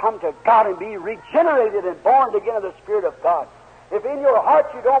and come to God and be regenerated and born again of the Spirit of God? If in your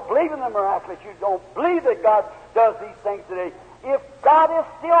heart you don't believe in the miraculous, you don't believe that God does these things today, if God is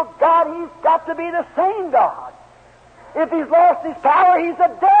still God, He's got to be the same God. If He's lost His power, He's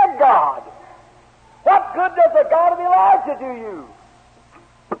a dead God. What good does the God of Elijah do you?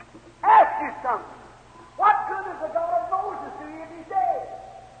 Ask you something. What good does the God of Moses do you if he's dead?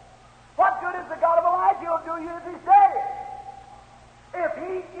 What good is the God of Elijah do you if he's dead? If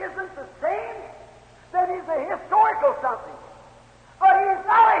He isn't the same, then He's a historical something. But He is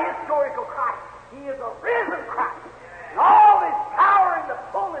not a historical Christ. He is a risen Christ. And all His power and the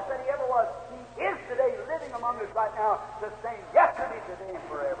fullness that He ever was, He is today living among us right now, the same yesterday, today, and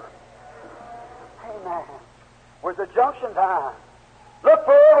forever. Amen. Where's the junction time? Look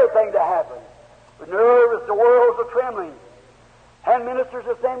for everything to happen. The nerves, the worlds are trembling. And ministers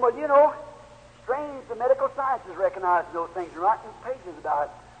are saying, well, you know, strange, the medical sciences recognize those things and writing pages about it.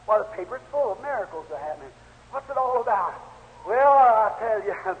 While the paper's full of miracles are happening. What's it all about? Well, I tell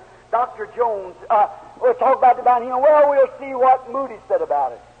you, Dr. Jones, we'll talk about divine healing. Well, we'll see what Moody said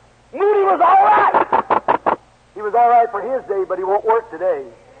about it. Moody was all right. He was all right for his day, but he won't work today.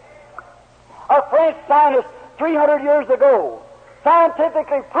 A French scientist 300 years ago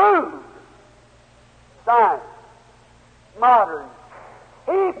scientifically proved, science, modern,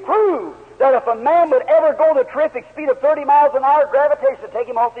 he proved that if a man would ever go the terrific speed of 30 miles an hour, gravitation would take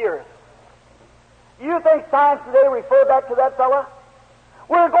him off the earth. You think science today refer back to that fella?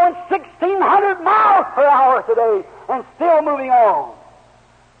 We're going 1,600 miles per hour today and still moving on.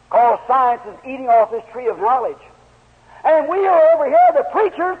 Because science is eating off this tree of knowledge. And we are over here, the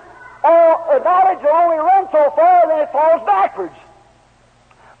preachers, knowledge will only run so far, then it falls backwards.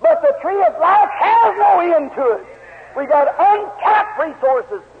 But the tree of life has no end to it. We got untapped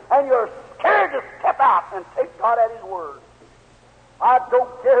resources, and you're scared to step out and take God at His word. I don't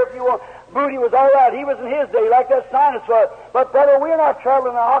care if you want. Moody was all right. He was in his day, like that scientist was. But brother, we're not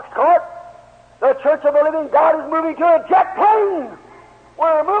traveling in an ox cart. The Church of the Living God is moving to a jet plane.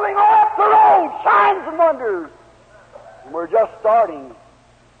 We're moving off the road, signs and wonders. And we're just starting.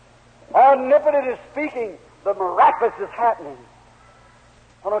 Omnipotent is speaking. The miraculous is happening.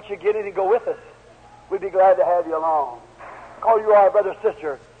 Why don't you get in and go with us? We'd be glad to have you along. Call you our brother,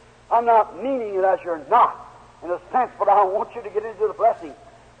 sister. I'm not meaning it as you're not, in a sense, but I want you to get into the blessing.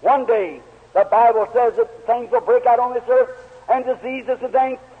 One day, the Bible says that things will break out on this earth, and diseases and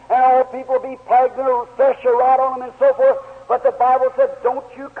things, and all people will be plagued, and the flesh shall rot on them, and so forth. But the Bible said, don't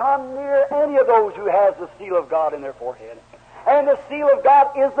you come near any of those who has the seal of God in their forehead. And the seal of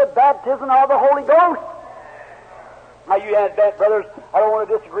God is the baptism of the Holy Ghost. Now you had that, brothers. I don't want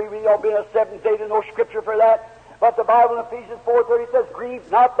to disagree with you. I've been a Seventh Day. There's no scripture for that. But the Bible in Ephesians 4:30 says, grieve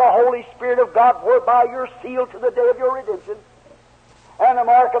not the Holy Spirit of God, whereby you're sealed to the day of your redemption. And the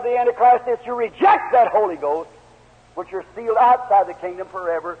mark of the Antichrist is to reject that Holy Ghost, which you're sealed outside the kingdom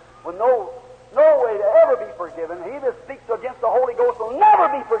forever, with no way to ever be forgiven. He that speaks against the Holy Ghost will never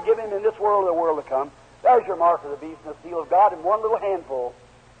be forgiven in this world or the world to come. There's your mark of the beast and the seal of God in one little handful.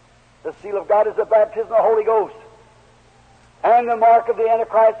 The seal of God is the baptism of the Holy Ghost. And the mark of the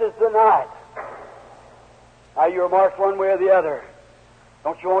Antichrist is denied. Now you're marked one way or the other.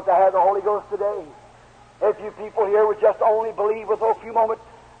 Don't you want to have the Holy Ghost today? If you people here would just only believe with a few moments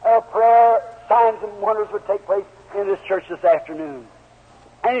of prayer, signs and wonders would take place in this church this afternoon.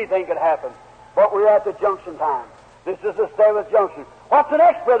 Anything could happen. But we're at the junction time. This is the seventh junction. What's the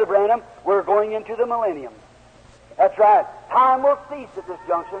next, Brother Branham? We're going into the millennium. That's right. Time will cease at this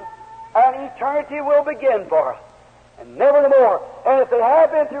junction, and eternity will begin for us. And nevermore. And if they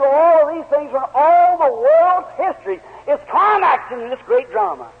have been through all of these things, when all the world's history is climaxing in this great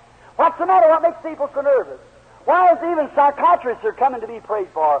drama, what's the matter? What makes people so nervous? Why is even psychiatrists are coming to be prayed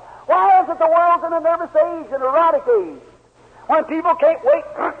for? Why is it the world's in a nervous age, an erotic age? When people can't wait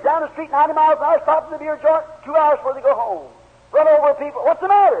down the street 90 miles an hour, stop at the beer joint, 2 hours before they go home. Run over people. What's the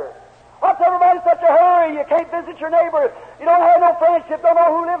matter? What's everybody in such a hurry? You can't visit your neighbor. You don't have no friendship. Don't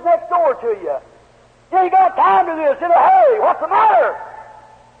know who lives next door to you. You ain't got time to this. In a hurry. What's the matter?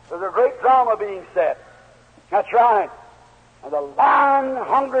 There's a great drama being set. That's right. And the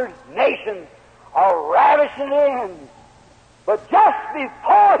lion-hungered nations are ravishing in. But just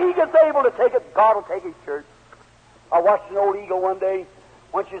before he gets able to take it, God will take his church. I watched an old eagle one day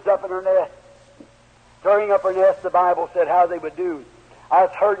when she's up in her nest. Stirring up her nest, the Bible said how they would do. I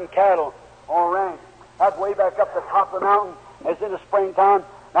was herding cattle on a ranch. I was way back up the top of the mountain. It's in the springtime.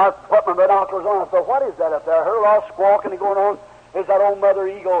 And I put my binoculars on. I thought, what is that up there? I heard a lot of squawking and going on. There's that old mother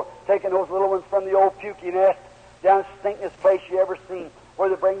eagle taking those little ones from the old pukey nest down the stinkiest place you ever seen, where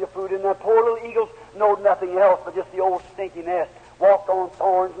they bring the food in. That poor little eagles know nothing else but just the old stinky nest. Walked on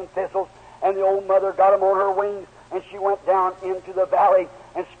thorns and thistles, and the old mother got them on her wings, and she went down into the valley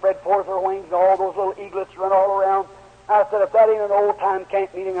and spread forth her wings, and all those little eaglets run all around. I said, if that ain't an old-time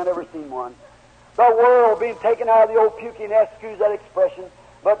camp meeting, I've never seen one. The world being taken out of the old pukey nest, excuse that expression,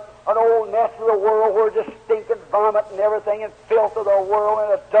 but an old nest of the world where just stinking vomit and everything and filth of the world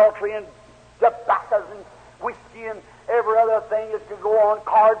and adultery and tobaccos and whiskey and every other thing that could go on,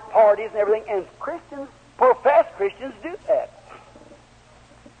 card parties and everything. And Christians, professed Christians, do that.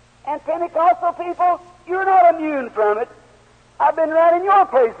 And Pentecostal people, you're not immune from it. I've been right in your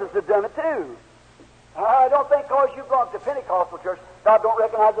places that done it too. I don't think because you belong to Pentecostal church, God don't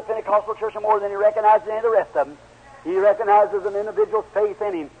recognize the Pentecostal church more than He recognizes any of the rest of them. He recognizes an individual's faith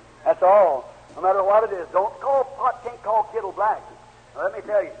in Him. That's all. No matter what it is. Don't call pot, can't call kettle black. Now, let me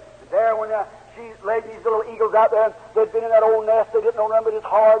tell you, there when she laid these little eagles out there, they'd been in that old nest, they didn't know nothing but this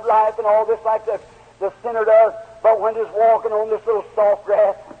hard life and all this like the sinner does. But when just walking on this little soft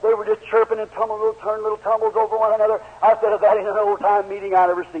grass, they were just chirping and tumbling, turning little tumbles over one another. I said, if that ain't an old-time meeting, I've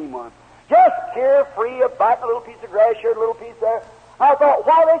never seen one. Just carefree, biting a little piece of grass here, a little piece there. I thought,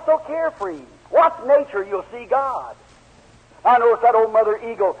 why are they so carefree? What's nature? You'll see God. I noticed that old mother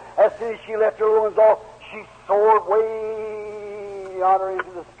eagle, as soon as she left her little ones off, she soared way yonder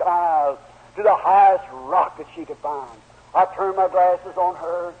into the skies, to the highest rock that she could find. I turned my glasses on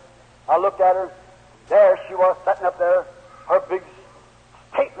her. I looked at her. There she was, sitting up there, her big,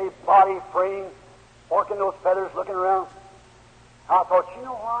 stately body frame, working those feathers, looking around. I thought, you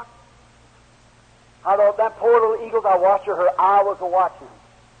know what? I thought, that poor little eagle, I watched her eye was a-watching.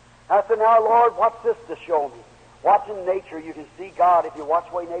 I said, now, Lord, what's this to show me? Watching nature, you can see God if you watch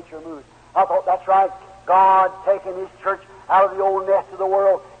the way nature moves. I thought, that's right. God taking His church out of the old nest of the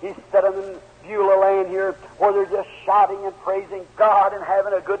world. He's set them in Beulah land here where they're just shouting and praising God and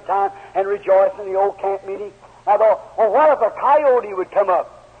having a good time and rejoicing in the old camp meeting. I thought, well, what if a coyote would come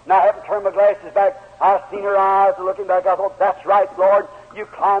up? And I happened to turn my glasses back. I seen her eyes looking back. I thought, that's right, Lord. You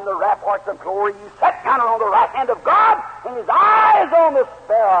climbed the ramparts of glory. You sat down on the right hand of God, and His eyes on the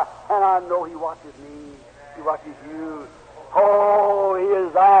sparrow. And I know He watches me. He watches you. Oh,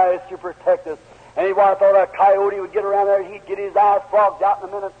 His eyes to protect us. Anyway, I thought a coyote would get around there, he'd get his eyes fogged out in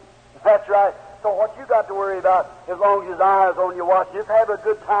a minute. That's right. So what you got to worry about, as long as His eyes on you, watch, just have a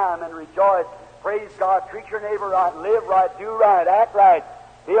good time and rejoice. Praise God. Treat your neighbor right. Live right. Do right. Act right.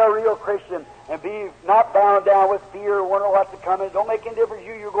 Be a real Christian. and be not bound down with fear or wondering what's to come. It don't make any difference to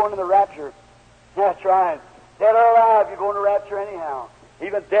you. You're going to the rapture. That's right. Dead or alive, you're going to rapture anyhow.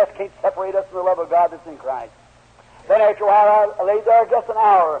 Even death can't separate us from the love of God that's in Christ. Then after a while, I laid there just an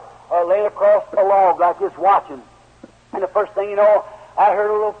hour, laying across a log like this, watching. And the first thing you know, I heard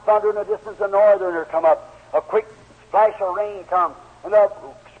a little thunder in the distance, a northerner come up. A quick flash of rain come, and the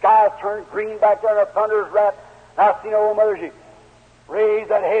sky turned green back there, and the thunder's wrapped. And I seen old mother, she raised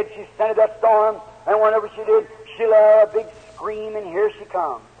that head, she scented that storm, and whenever she did, she let a big scream, and here she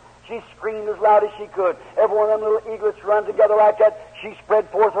comes. She screamed as loud as she could. Every one of them little eaglets run together like that. She spread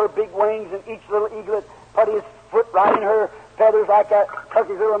forth her big wings, and each little eaglet put his foot right in her feathers like that, took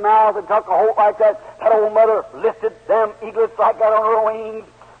his little mouth and took a hold like that. That old mother lifted them eaglets like that on her wings.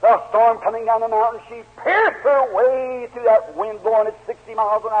 The storm coming down the mountain, she pierced her way through that wind blowing at 60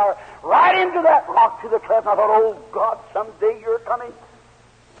 miles an hour, right into that rock to the cleft. I thought, oh God, someday you're coming.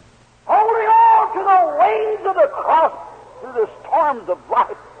 Holding on to the wings of the cross through the storms of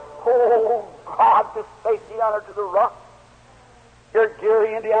life. Oh God, this safety honor to the rock. Here at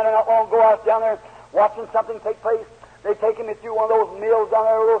Gary, Indiana, not long ago, I was down there watching something take place. They taken me through one of those mills down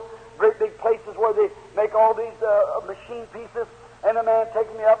there, those great big places where they make all these machine pieces. And the man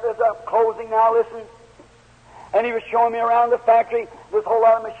taking me up, there's a closing now, listen. And he was showing me around the factory, this whole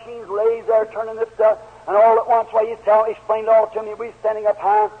lot of machines lays there turning this stuff. And all at once, while he's explained it all to me, we was standing up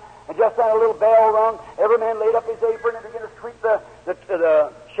high, and just then a little bell rung. Every man laid up his apron and began to sweep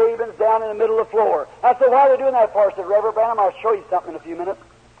the shavings down in the middle of the floor. I said, why are they doing that for? I said, Reverend Branham, I'll show you something in a few minutes.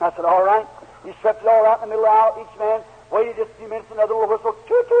 I said, all right. He swept it all out in the middle of each man, waited just a few minutes, another little whistle,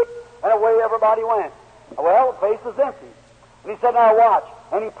 toot, toot, and away everybody went. Well, the place was empty. And he said, now watch.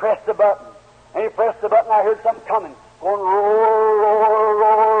 And he pressed the button. And he pressed the button, I heard something coming, going roar, roar,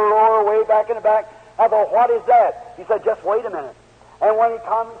 roar, roar, way back in the back. I thought, what is that? He said, just wait a minute. And when he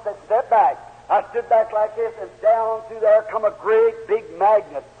come, he said, step back. I stood back like this, and down through there come a great big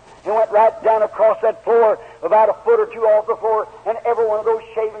magnet. It went right down across that floor, about a foot or two off the floor, and every one of those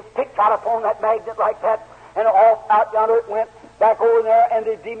shavings picked out upon that magnet like that, and off out yonder it went back over there, and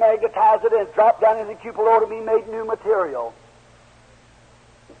they demagnetized it and dropped down in the cupola to be made new material.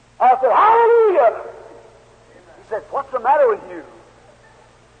 I said, hallelujah! He said, what's the matter with you?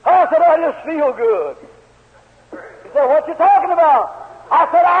 I said, I just feel good. He said, what you talking about? I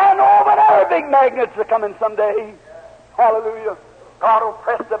said, I know but other big magnets are coming someday. Hallelujah. God will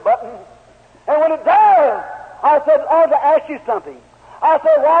press the button. And when it does, I said, I want to ask you something. I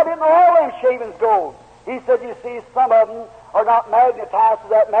said, why didn't all them shavings go? He said, you see, some of them are not magnetized to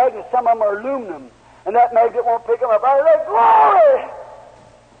that magnet. Some of them are aluminum. And that magnet won't pick them up. I said, glory!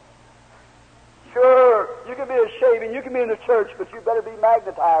 Sure, you can be a shaving, you can be in the church, but you better be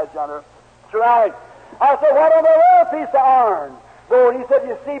magnetized, yonder. That's right. I said, what on the other piece of iron? So he said,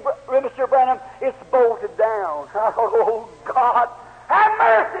 you see, Mr. Branham, it's bolted down. Oh, God, have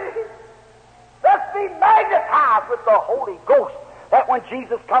mercy! Let's be magnetized with the Holy Ghost, that when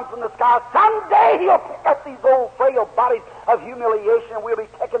Jesus comes from the sky, someday He'll pick up these old frail bodies of humiliation, and we'll be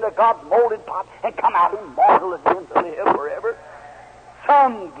taken to God's molded pot and come out immortal again to live forever.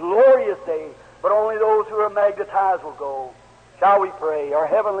 Some glorious day. But only those who are magnetized will go. Shall we pray? Our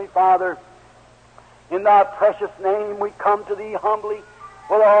Heavenly Father, in Thy precious name we come to Thee humbly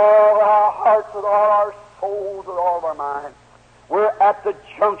with all our hearts, with all our souls, with all of our minds. We're at the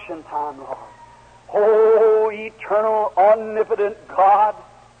junction time, Lord. Oh, eternal, omnipotent God,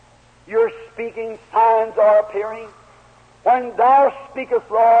 Your speaking signs are appearing. When Thou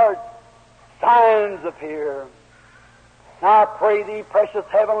speakest, Lord, signs appear. Now I pray Thee, precious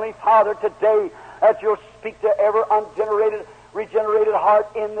Heavenly Father, today that You'll speak to every ungenerated, regenerated heart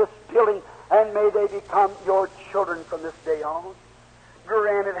in this building, and may they become Your children from this day on.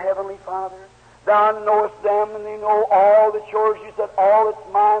 Grant it, Heavenly Father. Thou knowest them, and they know all that's Yours. You said, all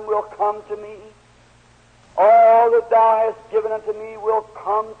that's mine will come to me. All that Thou hast given unto me will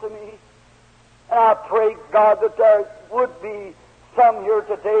come to me. And I pray, God, that there would be some here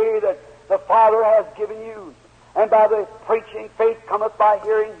today that the Father has given You. And by the preaching, faith cometh by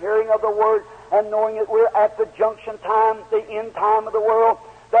hearing, hearing of the Word, and knowing that we're at the junction time, the end time of the world,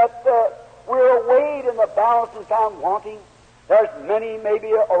 that we're weighed in the balance and found wanting. There's many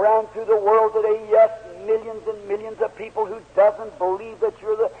maybe around through the world today, yes, millions and millions of people who doesn't believe that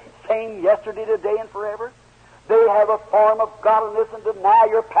You're the same yesterday, today, and forever. They have a form of godliness and deny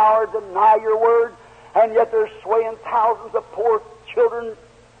Your power, deny Your Word, and yet they're swaying thousands of poor children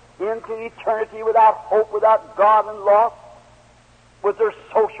into eternity without hope, without God, and lost, with their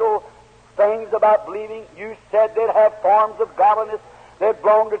social things about believing. You said they'd have forms of godliness, they'd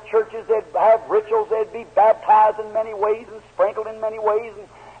belong to churches, they'd have rituals, they'd be baptized in many ways and sprinkled in many ways,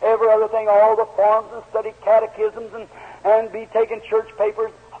 every other thing, all the forms and study catechisms and be taking church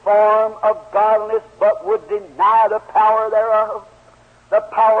papers, form of godliness, but would deny the power thereof. The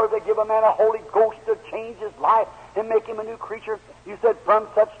power to give a man a Holy Ghost to change his life and make him a new creature. You said, from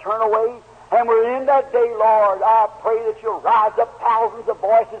such turn away. And we're in that day, Lord. I pray that you'll rise up thousands of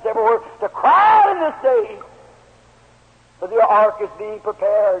voices everywhere to cry out in this day. For the ark is being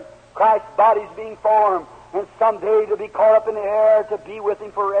prepared. Christ's body is being formed. And someday to be caught up in the air to be with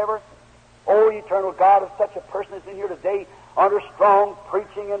Him forever. Oh, eternal God, if such a person is in here today under strong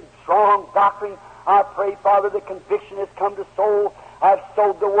preaching and strong doctrine, I pray, Father, the conviction has come to soul. I've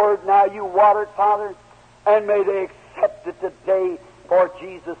sowed the word, now you water it, Father. And may they accept it today for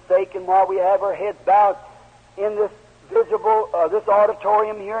Jesus' sake. And while we have our heads bowed in this this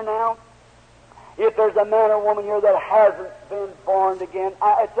auditorium here now, if there's a man or woman here that hasn't been born again,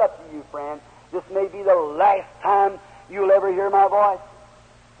 it's up to you, friend. This may be the last time you'll ever hear my voice.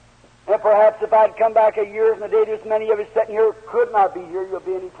 And perhaps if I'd come back a year from the day there's many of us sitting here could not be here, you'll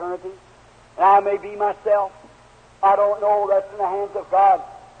be in eternity. And I may be myself. I don't know. That's in the hands of God.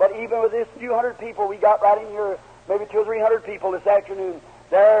 But even with this few hundred people we got right in here, maybe 200 or 300 people this afternoon,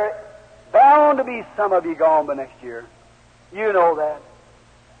 there bound to be some of you gone by next year. You know that.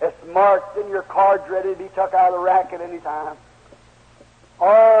 It's marked in your cards ready to be took out of the rack at any time.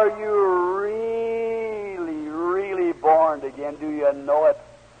 Are you really, really born again? Do you know it?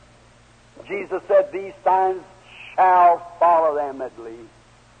 Jesus said, these signs shall follow them that believe.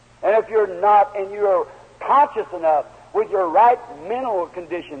 And if you're not, and you're conscious enough with your right mental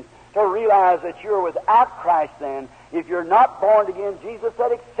conditions to realize that you're without Christ, then, if you're not born again, Jesus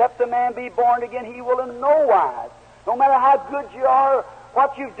said, except a man be born again, he will in no wise, no matter how good you are,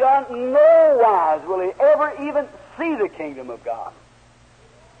 what you've done, no wise will he ever even see the kingdom of God.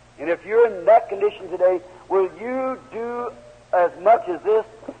 And if you're in that condition today, will you do as much as this?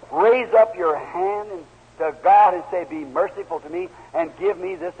 Raise up your hand to God and say, be merciful to me and give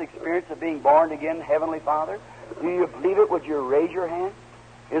me this experience of being born again, Heavenly Father. Do you believe it? Would you raise your hand?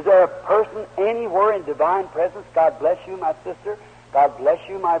 Is there a person anywhere in divine presence? God bless you, my sister. God bless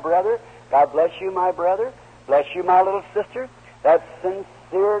you, my brother. God bless you, my brother. Bless you, my little sister. That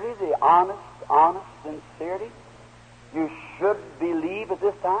sincerity, the honest sincerity, you should believe at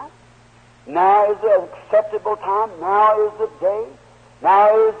this time. Now is the acceptable time. Now is the day.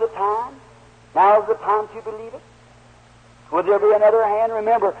 Now is the time. Now is the time to believe it. Would there be another hand?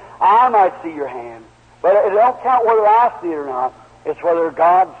 Remember, I might see your hand, but it don't count whether I see it or not. It's whether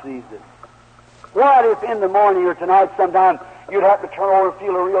God sees it. What if in the morning or tonight sometime you'd have to turn over and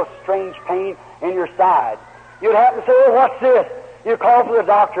feel a real strange pain in your side? You'd have to say, oh, what's this? You call for the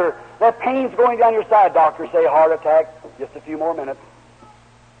doctor. That pain's going down your side. Doctor say, heart attack. Just a few more minutes.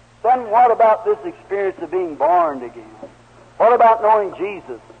 Then what about this experience of being born again? What about knowing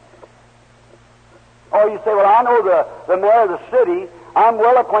Jesus? Or you say, well, I know the mayor of the city. I'm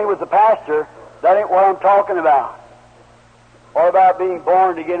well acquainted with the pastor. That ain't what I'm talking about. What about being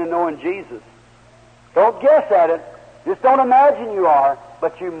born again and knowing Jesus? Don't guess at it. Just don't imagine you are,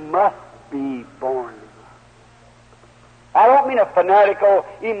 but you must be born again. I don't mean a fanatical,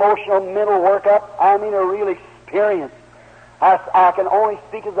 emotional, mental workup. I mean a real experience. I can only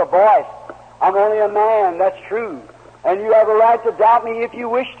speak as a voice. I'm only a man, that's true. And you have a right to doubt me if you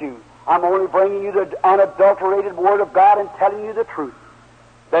wish to. I'm only bringing you the unadulterated Word of God and telling you the truth.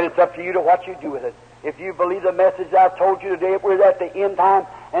 Then it's up to you to what you do with it. If you believe the message I've told you today, we're at the end time,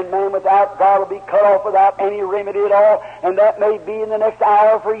 and man without God will be cut off without any remedy at all, and that may be in the next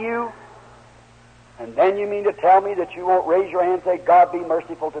hour for you. And then you mean to tell me that you won't raise your hand and say, God be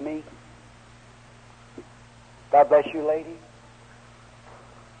merciful to me? God bless you, lady.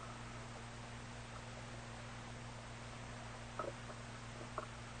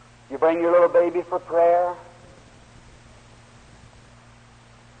 You bring your little baby for prayer.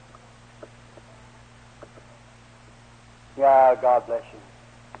 Yeah, God bless you.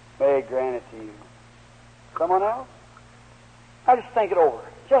 May He grant it to you. Someone else? Now just think it over.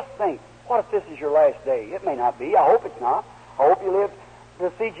 Just think. What if this is your last day? It may not be. I hope it's not. I hope you live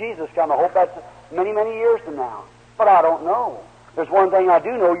to see Jesus come. I hope that's many, many years from now. But I don't know. There's one thing I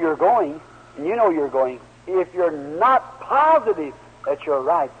do know, you're going, and you know you're going. If you're not positive that you're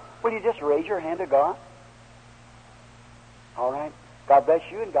right, will you just raise your hand to God? All right. God bless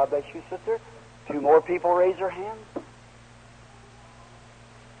you, and God bless you, sister. 2 more people raise their hands.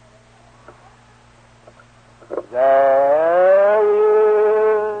 There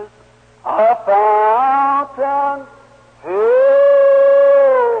is a fountain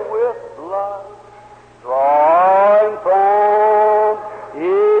filled with blood, drawing from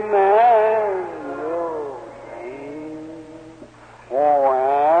Emmanuel's veins. When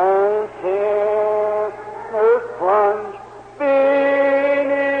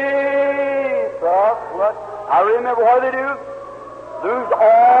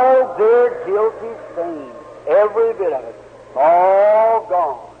all their guilty stains, every bit of it, all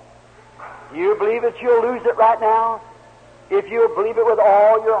gone. You believe that you'll lose it right now? If you believe it with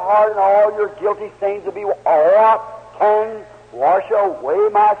all your heart and all your guilty stains will be, what can wash away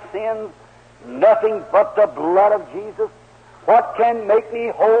my sins? Nothing but the blood of Jesus. What can make me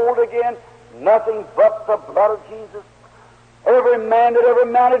whole again? Nothing but the blood of Jesus. Every man that ever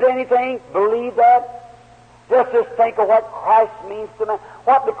amounted to anything, believe that. Just think of what Christ means to man.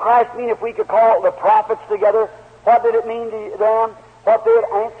 What did Christ mean if we could call the prophets together? What did it mean to them? What they had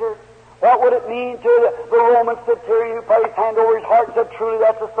answered? What would it mean to the Roman centurion who put his hand over his heart and said, truly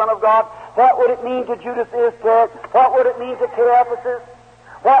that's the Son of God? What would it mean to Judas Iscariot? What would it mean to Caiaphas?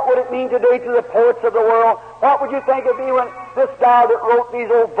 What would it mean today to the poets of the world? What would you think it would be when this guy that wrote these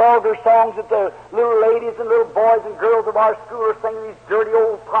old vulgar songs that the little ladies and little boys and girls of our school are singing these dirty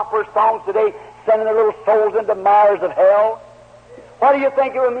old popular songs today, sending their little souls into mires of hell? What do you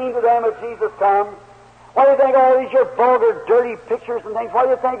think it would mean to them if Jesus comes? What do you think all these your vulgar, dirty pictures and things, what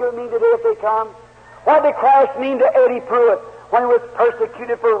do you think it would mean today if they come? What did Christ mean to Eddie Pruitt when he was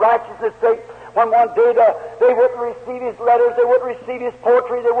persecuted for righteousness' sake? When one day they wouldn't receive his letters, they wouldn't receive his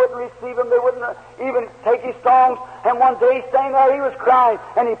poetry, they wouldn't receive him, they wouldn't even take his songs. And one day, standing there, he was crying,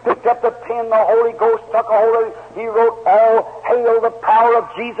 and he picked up the pen, the Holy Ghost took a hold of it. He wrote, "All hail the power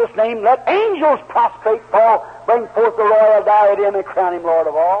of Jesus' name. Let angels prostrate fall. Bring forth the royal diadem and crown him Lord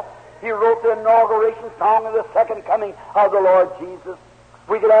of all." He wrote the inauguration song of the second coming of the Lord Jesus.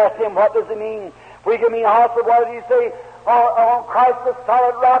 We could ask him, what does it mean? We could mean also, what did he say? On Christ the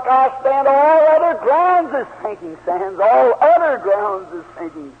solid rock I stand, all other grounds is sinking sands. All other grounds is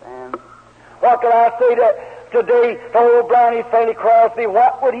sinking sands. What could I say today to old Brownie Fanny Crosby?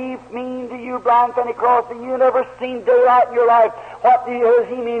 What would he mean to you, Brian Fanny Crosby? You never seen daylight in your life. What does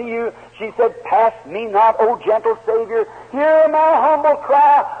he mean to you? She said, "Pass me not, O gentle Savior. Hear my humble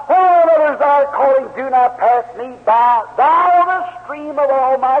cry. While others are calling, do not pass me by. Thou the stream of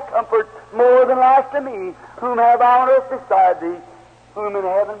all my comfort, more than life to me. Whom have I on earth beside thee? Whom in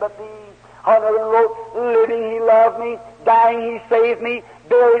heaven but thee?" Another wrote, "Living he loved me, dying he saved me,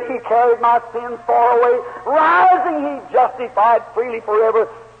 buried he carried my sins far away, rising he justified freely forever.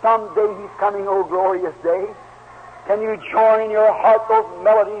 Someday he's coming, O glorious day." Can you join in your heart those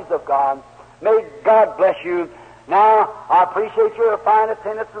melodies of God? May God bless you. Now, I appreciate your fine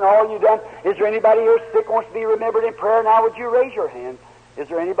attendance and all you've done. Is there anybody here sick wants to be remembered in prayer? Now, would you raise your hand? Is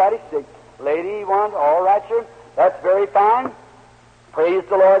there anybody sick? Lady, one? All right, sir. That's very fine. Praise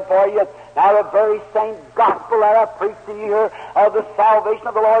the Lord for you. Now, the very same gospel that I preached to you here of the salvation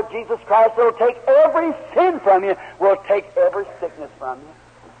of the Lord Jesus Christ will take every sin from you, will take every sickness from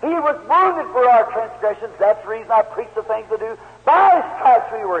you. He was wounded for our transgressions. That's the reason I preach the things I do. By his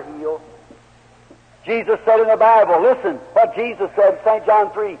stripes we were healed. Jesus said in the Bible, listen what Jesus said in St. John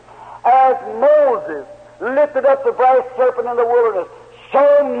 3, "As Moses lifted up the brass serpent in the wilderness,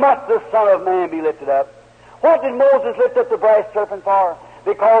 so must the Son of Man be lifted up." What did Moses lift up the brass serpent for?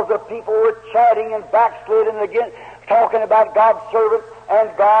 Because the people were chatting and backsliding again, talking about God's servant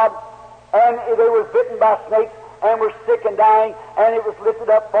and God, and they were bitten by snakes and were sick and dying, and it was lifted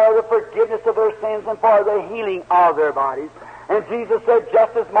up for the forgiveness of their sins and for the healing of their bodies. And Jesus said,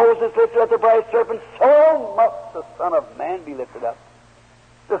 just as Moses lifted up the brass serpent, so must the Son of Man be lifted up.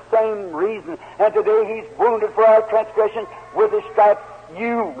 The same reason. And today he's wounded for our transgression. With his stripes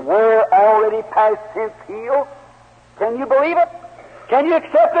you were already past tense healed. Can you believe it? Can you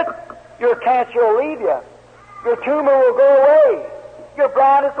accept it? Your cancer will leave you. Your tumor will go away. Your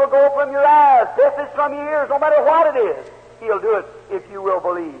blindness will go from your eyes. Deafness from your ears. No matter what it is, he'll do it if you will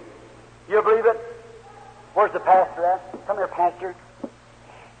believe. You believe it? Where's the pastor at? Come here, pastor.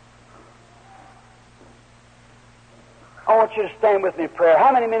 I want you to stand with me in prayer.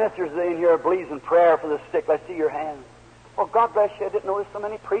 How many ministers in here believes in prayer for the sick? Let's see your hands. Well, God bless you. I didn't notice so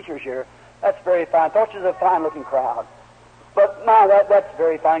many preachers here. That's very fine. Thought you was a fine-looking crowd. But now that's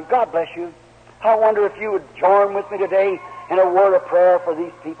very fine. God bless you. I wonder if you would join with me today in a word of prayer for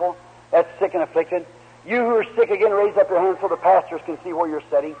these people that's sick and afflicted. You who are sick again, raise up your hands so the pastors can see where you're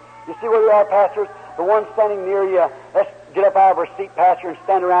sitting. You see where you are, pastors? The one standing near you, let's get up out of our seat, pastor, and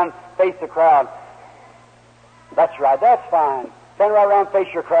stand around, face the crowd. That's right, that's fine. Stand right around, face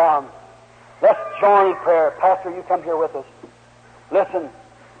your crowd. Let's join in prayer. Pastor, you come here with us. Listen,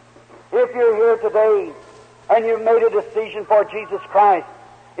 if you're here today and you've made a decision for Jesus Christ,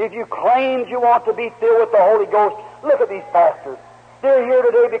 if you claimed you want to be filled with the Holy Ghost, look at these pastors. They're here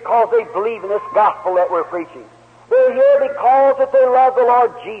today because they believe in this gospel that we're preaching. They're here because that they love the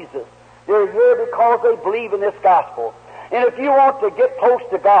Lord Jesus. They're here because they believe in this gospel. And if you want to get close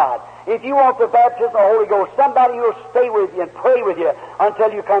to God, If you want the baptism of the Holy Ghost, somebody who will stay with you and pray with you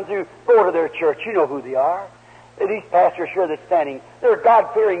until you come through, go to their church. You know who they are. These pastors here that's standing, they're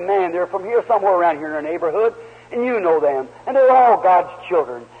God-fearing men. They're from here, somewhere around here in our neighborhood, and you know them. And they're all God's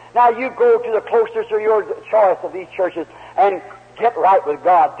children. Now you go to the closest of your choice of these churches and get right with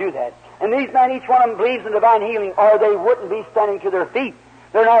God. Do that. And these men, each one of them believes in divine healing, or they wouldn't be standing to their feet.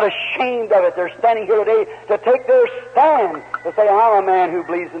 They're not ashamed of it. They're standing here today to take their stand, to say, I'm a man who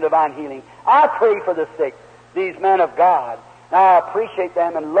believes in divine healing. I pray for the sick, these men of God. Now I appreciate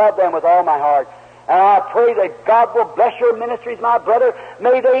them and love them with all my heart. And I pray that God will bless your ministries, my brother.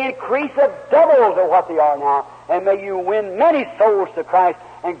 May they increase a double to what they are now. And may you win many souls to Christ,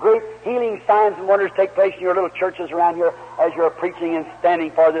 and great healing signs and wonders take place in your little churches around here as you're preaching and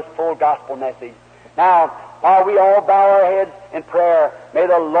standing for this full gospel message. Now, while we all bow our heads in prayer, may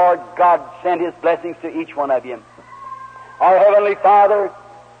the Lord God send His blessings to each one of you. Our Heavenly Father,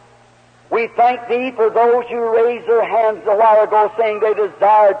 we thank Thee for those who raised their hands a while ago saying they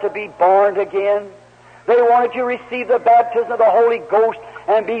desired to be born again. They wanted to receive the baptism of the Holy Ghost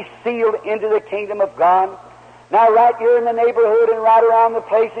and be sealed into the kingdom of God. Now, right here in the neighborhood and right around the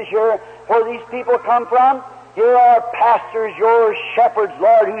places here where these people come from, here are pastors, your shepherds,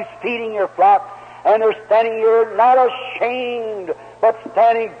 Lord, who's feeding your flock. And they're standing here not ashamed, but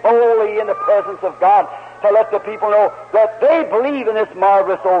standing boldly in the presence of God to let the people know that they believe in this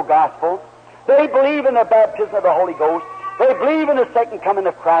marvelous old gospel. They believe in the baptism of the Holy Ghost. They believe in the second coming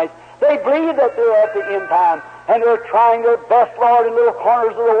of Christ. They believe that they're at the end time. And they're trying their best, Lord, in little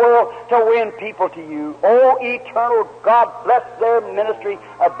corners of the world to win people to you. Oh, eternal God, bless their ministry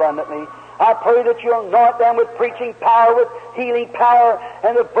abundantly. I pray that you'll anoint them with preaching power, with healing power,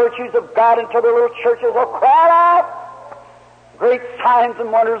 and the virtues of God until the little churches will cry out. Great signs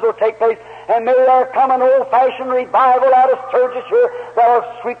and wonders will take place, and may there come an old-fashioned revival out of Sturgis here that will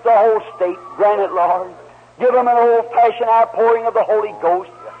sweep the whole state. Grant it, Lord. Give them an old-fashioned outpouring of the Holy Ghost.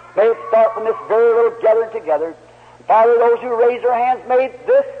 May it start from this very little gathering together. Father, those who raise their hands, may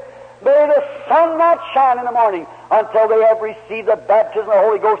the sun not shine in the morning until they have received the baptism of the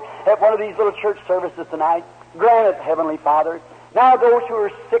Holy Ghost at one of these little church services tonight. Grant it, Heavenly Father. Now those who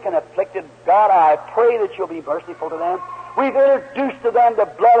are sick and afflicted, God, I pray that you'll be merciful to them. We've introduced to them the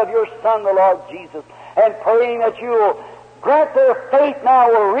blood of your Son, the Lord Jesus, and praying that you will grant their faith now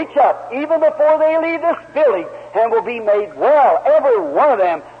will reach up even before they leave this building and will be made well, every one of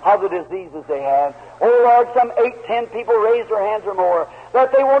them, of the diseases they have. Oh, Lord, some 8, 10 people raise their hands or more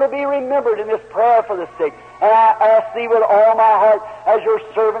that they want to be remembered in this prayer for the sick. And I ask Thee with all my heart, as your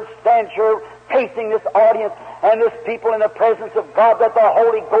servant stands here facing this audience and this people in the presence of God, that the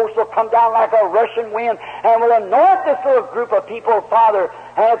Holy Ghost will come down like a rushing wind and will anoint this little group of people, Father,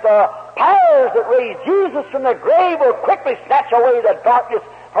 and that the powers that raised Jesus from the grave will quickly snatch away the darkness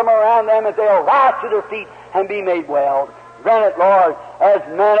from around them, and they'll rise to their feet and be made well. Grant it, Lord, as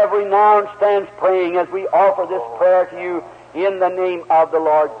man of renown stands praying, as we offer this prayer to you in the name of the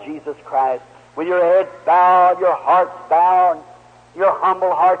Lord Jesus Christ. With your heads bowed, your hearts bowed, your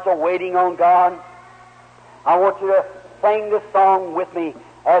humble hearts are waiting on God. I want you to sing this song with me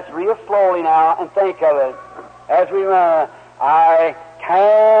as real slowly now and think of it. As we I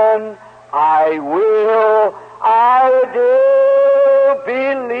can, I will, I do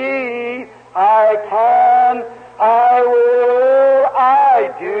believe. I can, I will,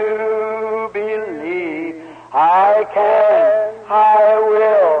 I do believe. I can, I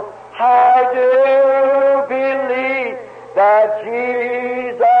will, I do believe that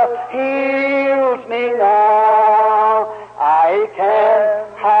Jesus heals me now. I can,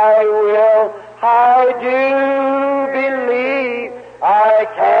 I will, I do believe. I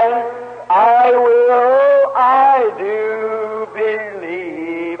can, I will, I do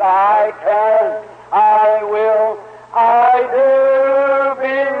believe. I can, I will, I do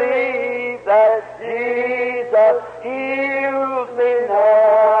believe that Jesus heals me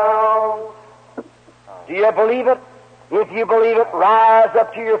now. Do you believe it? If you believe it, rise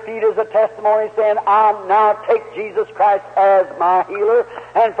up to your feet as a testimony saying, I now take Jesus Christ as my healer,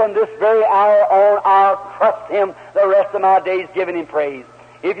 and from this very hour on I'll trust Him the rest of my days giving Him praise.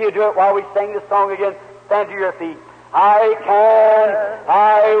 If you do it while we sing this song again, stand to your feet. I can,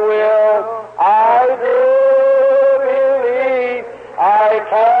 I will, I do believe. I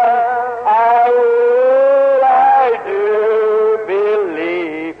can, I will, I do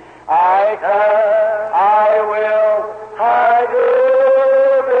believe. I can, I will, I do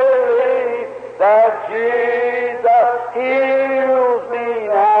believe that Jesus heals me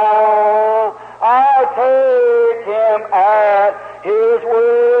now. I take Him at His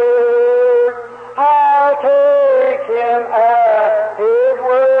word. I take Him at His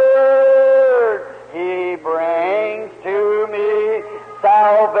word.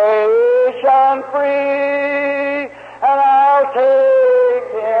 salvation free, and I'll take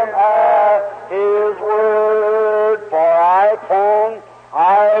him at his word, for I can,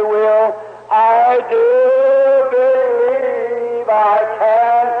 I will, I do believe, I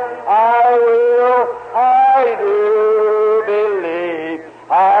can, I will, I do believe,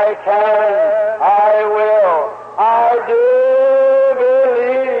 I can, I will, I do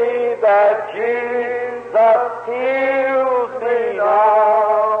believe that Jesus heals me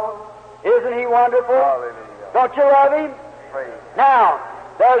now. Isn't he wonderful? Hallelujah. Don't you love him? Praise. Now,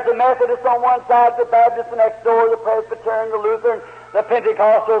 there's the Methodists on one side, the Baptists next door, the Presbyterian, the Lutheran, the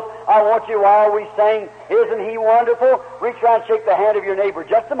Pentecostals. I want you, while we sing, isn't he wonderful? Reach around and shake the hand of your neighbor.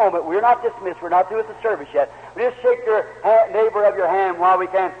 Just a moment. We're not dismissed. We're not through with the service yet. Just shake your neighbor of your hand while we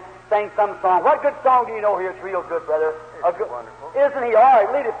can sing some song. What good song do you know here? It's real good, brother. It's wonderful. Isn't he? All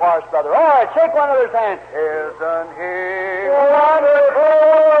right, lead it for us, brother. All right, shake one another's hand. Isn't he Wonderful,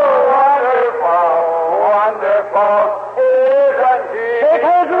 wonderful, wonderful. Isn't he? Shake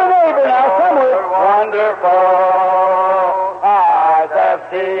hands with a neighbor now, somewhere. Wonderful. Eyes have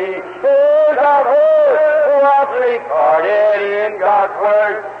seen. Ears have heard. What's recorded in God's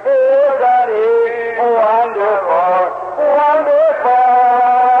Word. Isn't he wonderful, wonderful?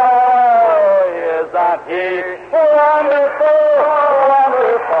 Isn't he wonderful,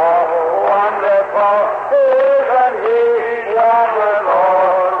 wonderful, wonderful? Isn't he wonderful,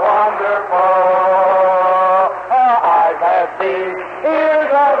 wonderful? Eyes have seen,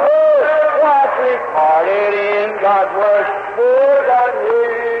 ears have heard, what's recorded in God's Word. Isn't he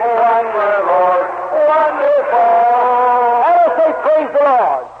wonderful, wonderful? And let's say, praise the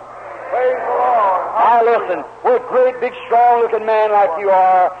Lord. Praise the Lord. Now listen, with great big strong-looking men like you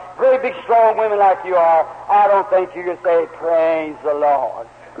are, great big strong women like you are, I don't think you can say, praise the Lord.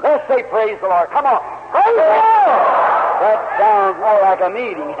 Let's say, praise the Lord. Come on. Praise the Lord! That sounds more like a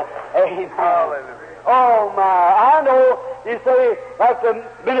meeting. Amen. Hallelujah. Oh, my. I know, you say, like the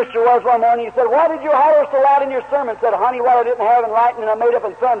minister was one morning, he said, why did you holler so loud in your sermon? Said, honey, what I didn't have in lightning I made up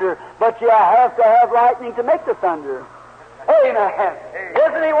in thunder, but you have to have lightning to make the thunder. Amen.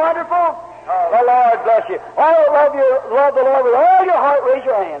 Isn't he wonderful? The Lord bless you. Oh, love the Lord with all your heart. Raise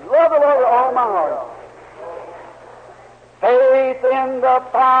your hand. Love the Lord with all my heart. Faith in the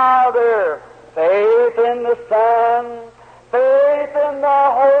Father, faith in the Son, faith in the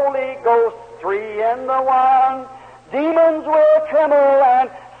Holy Ghost, three in the one. Demons will tremble and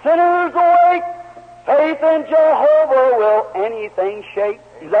sinners awake. Faith in Jehovah will anything shake.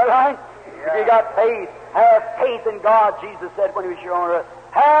 Is that right? If you got faith, have faith in God, Jesus said when he was here on earth.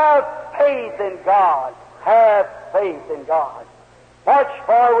 Have faith in God. Have faith in God. March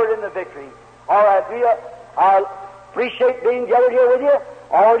forward in the victory. All right, I appreciate being gathered here with you.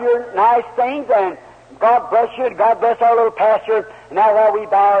 All your nice things, and God bless you, and God bless our little pastor. And now while we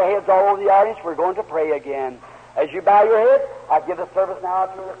bow our heads all over the audience, we're going to pray again. As you bow your head, I give the service now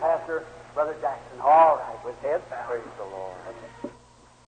to the pastor, Brother Jackson. All right, with heads bowed. Praise the Lord.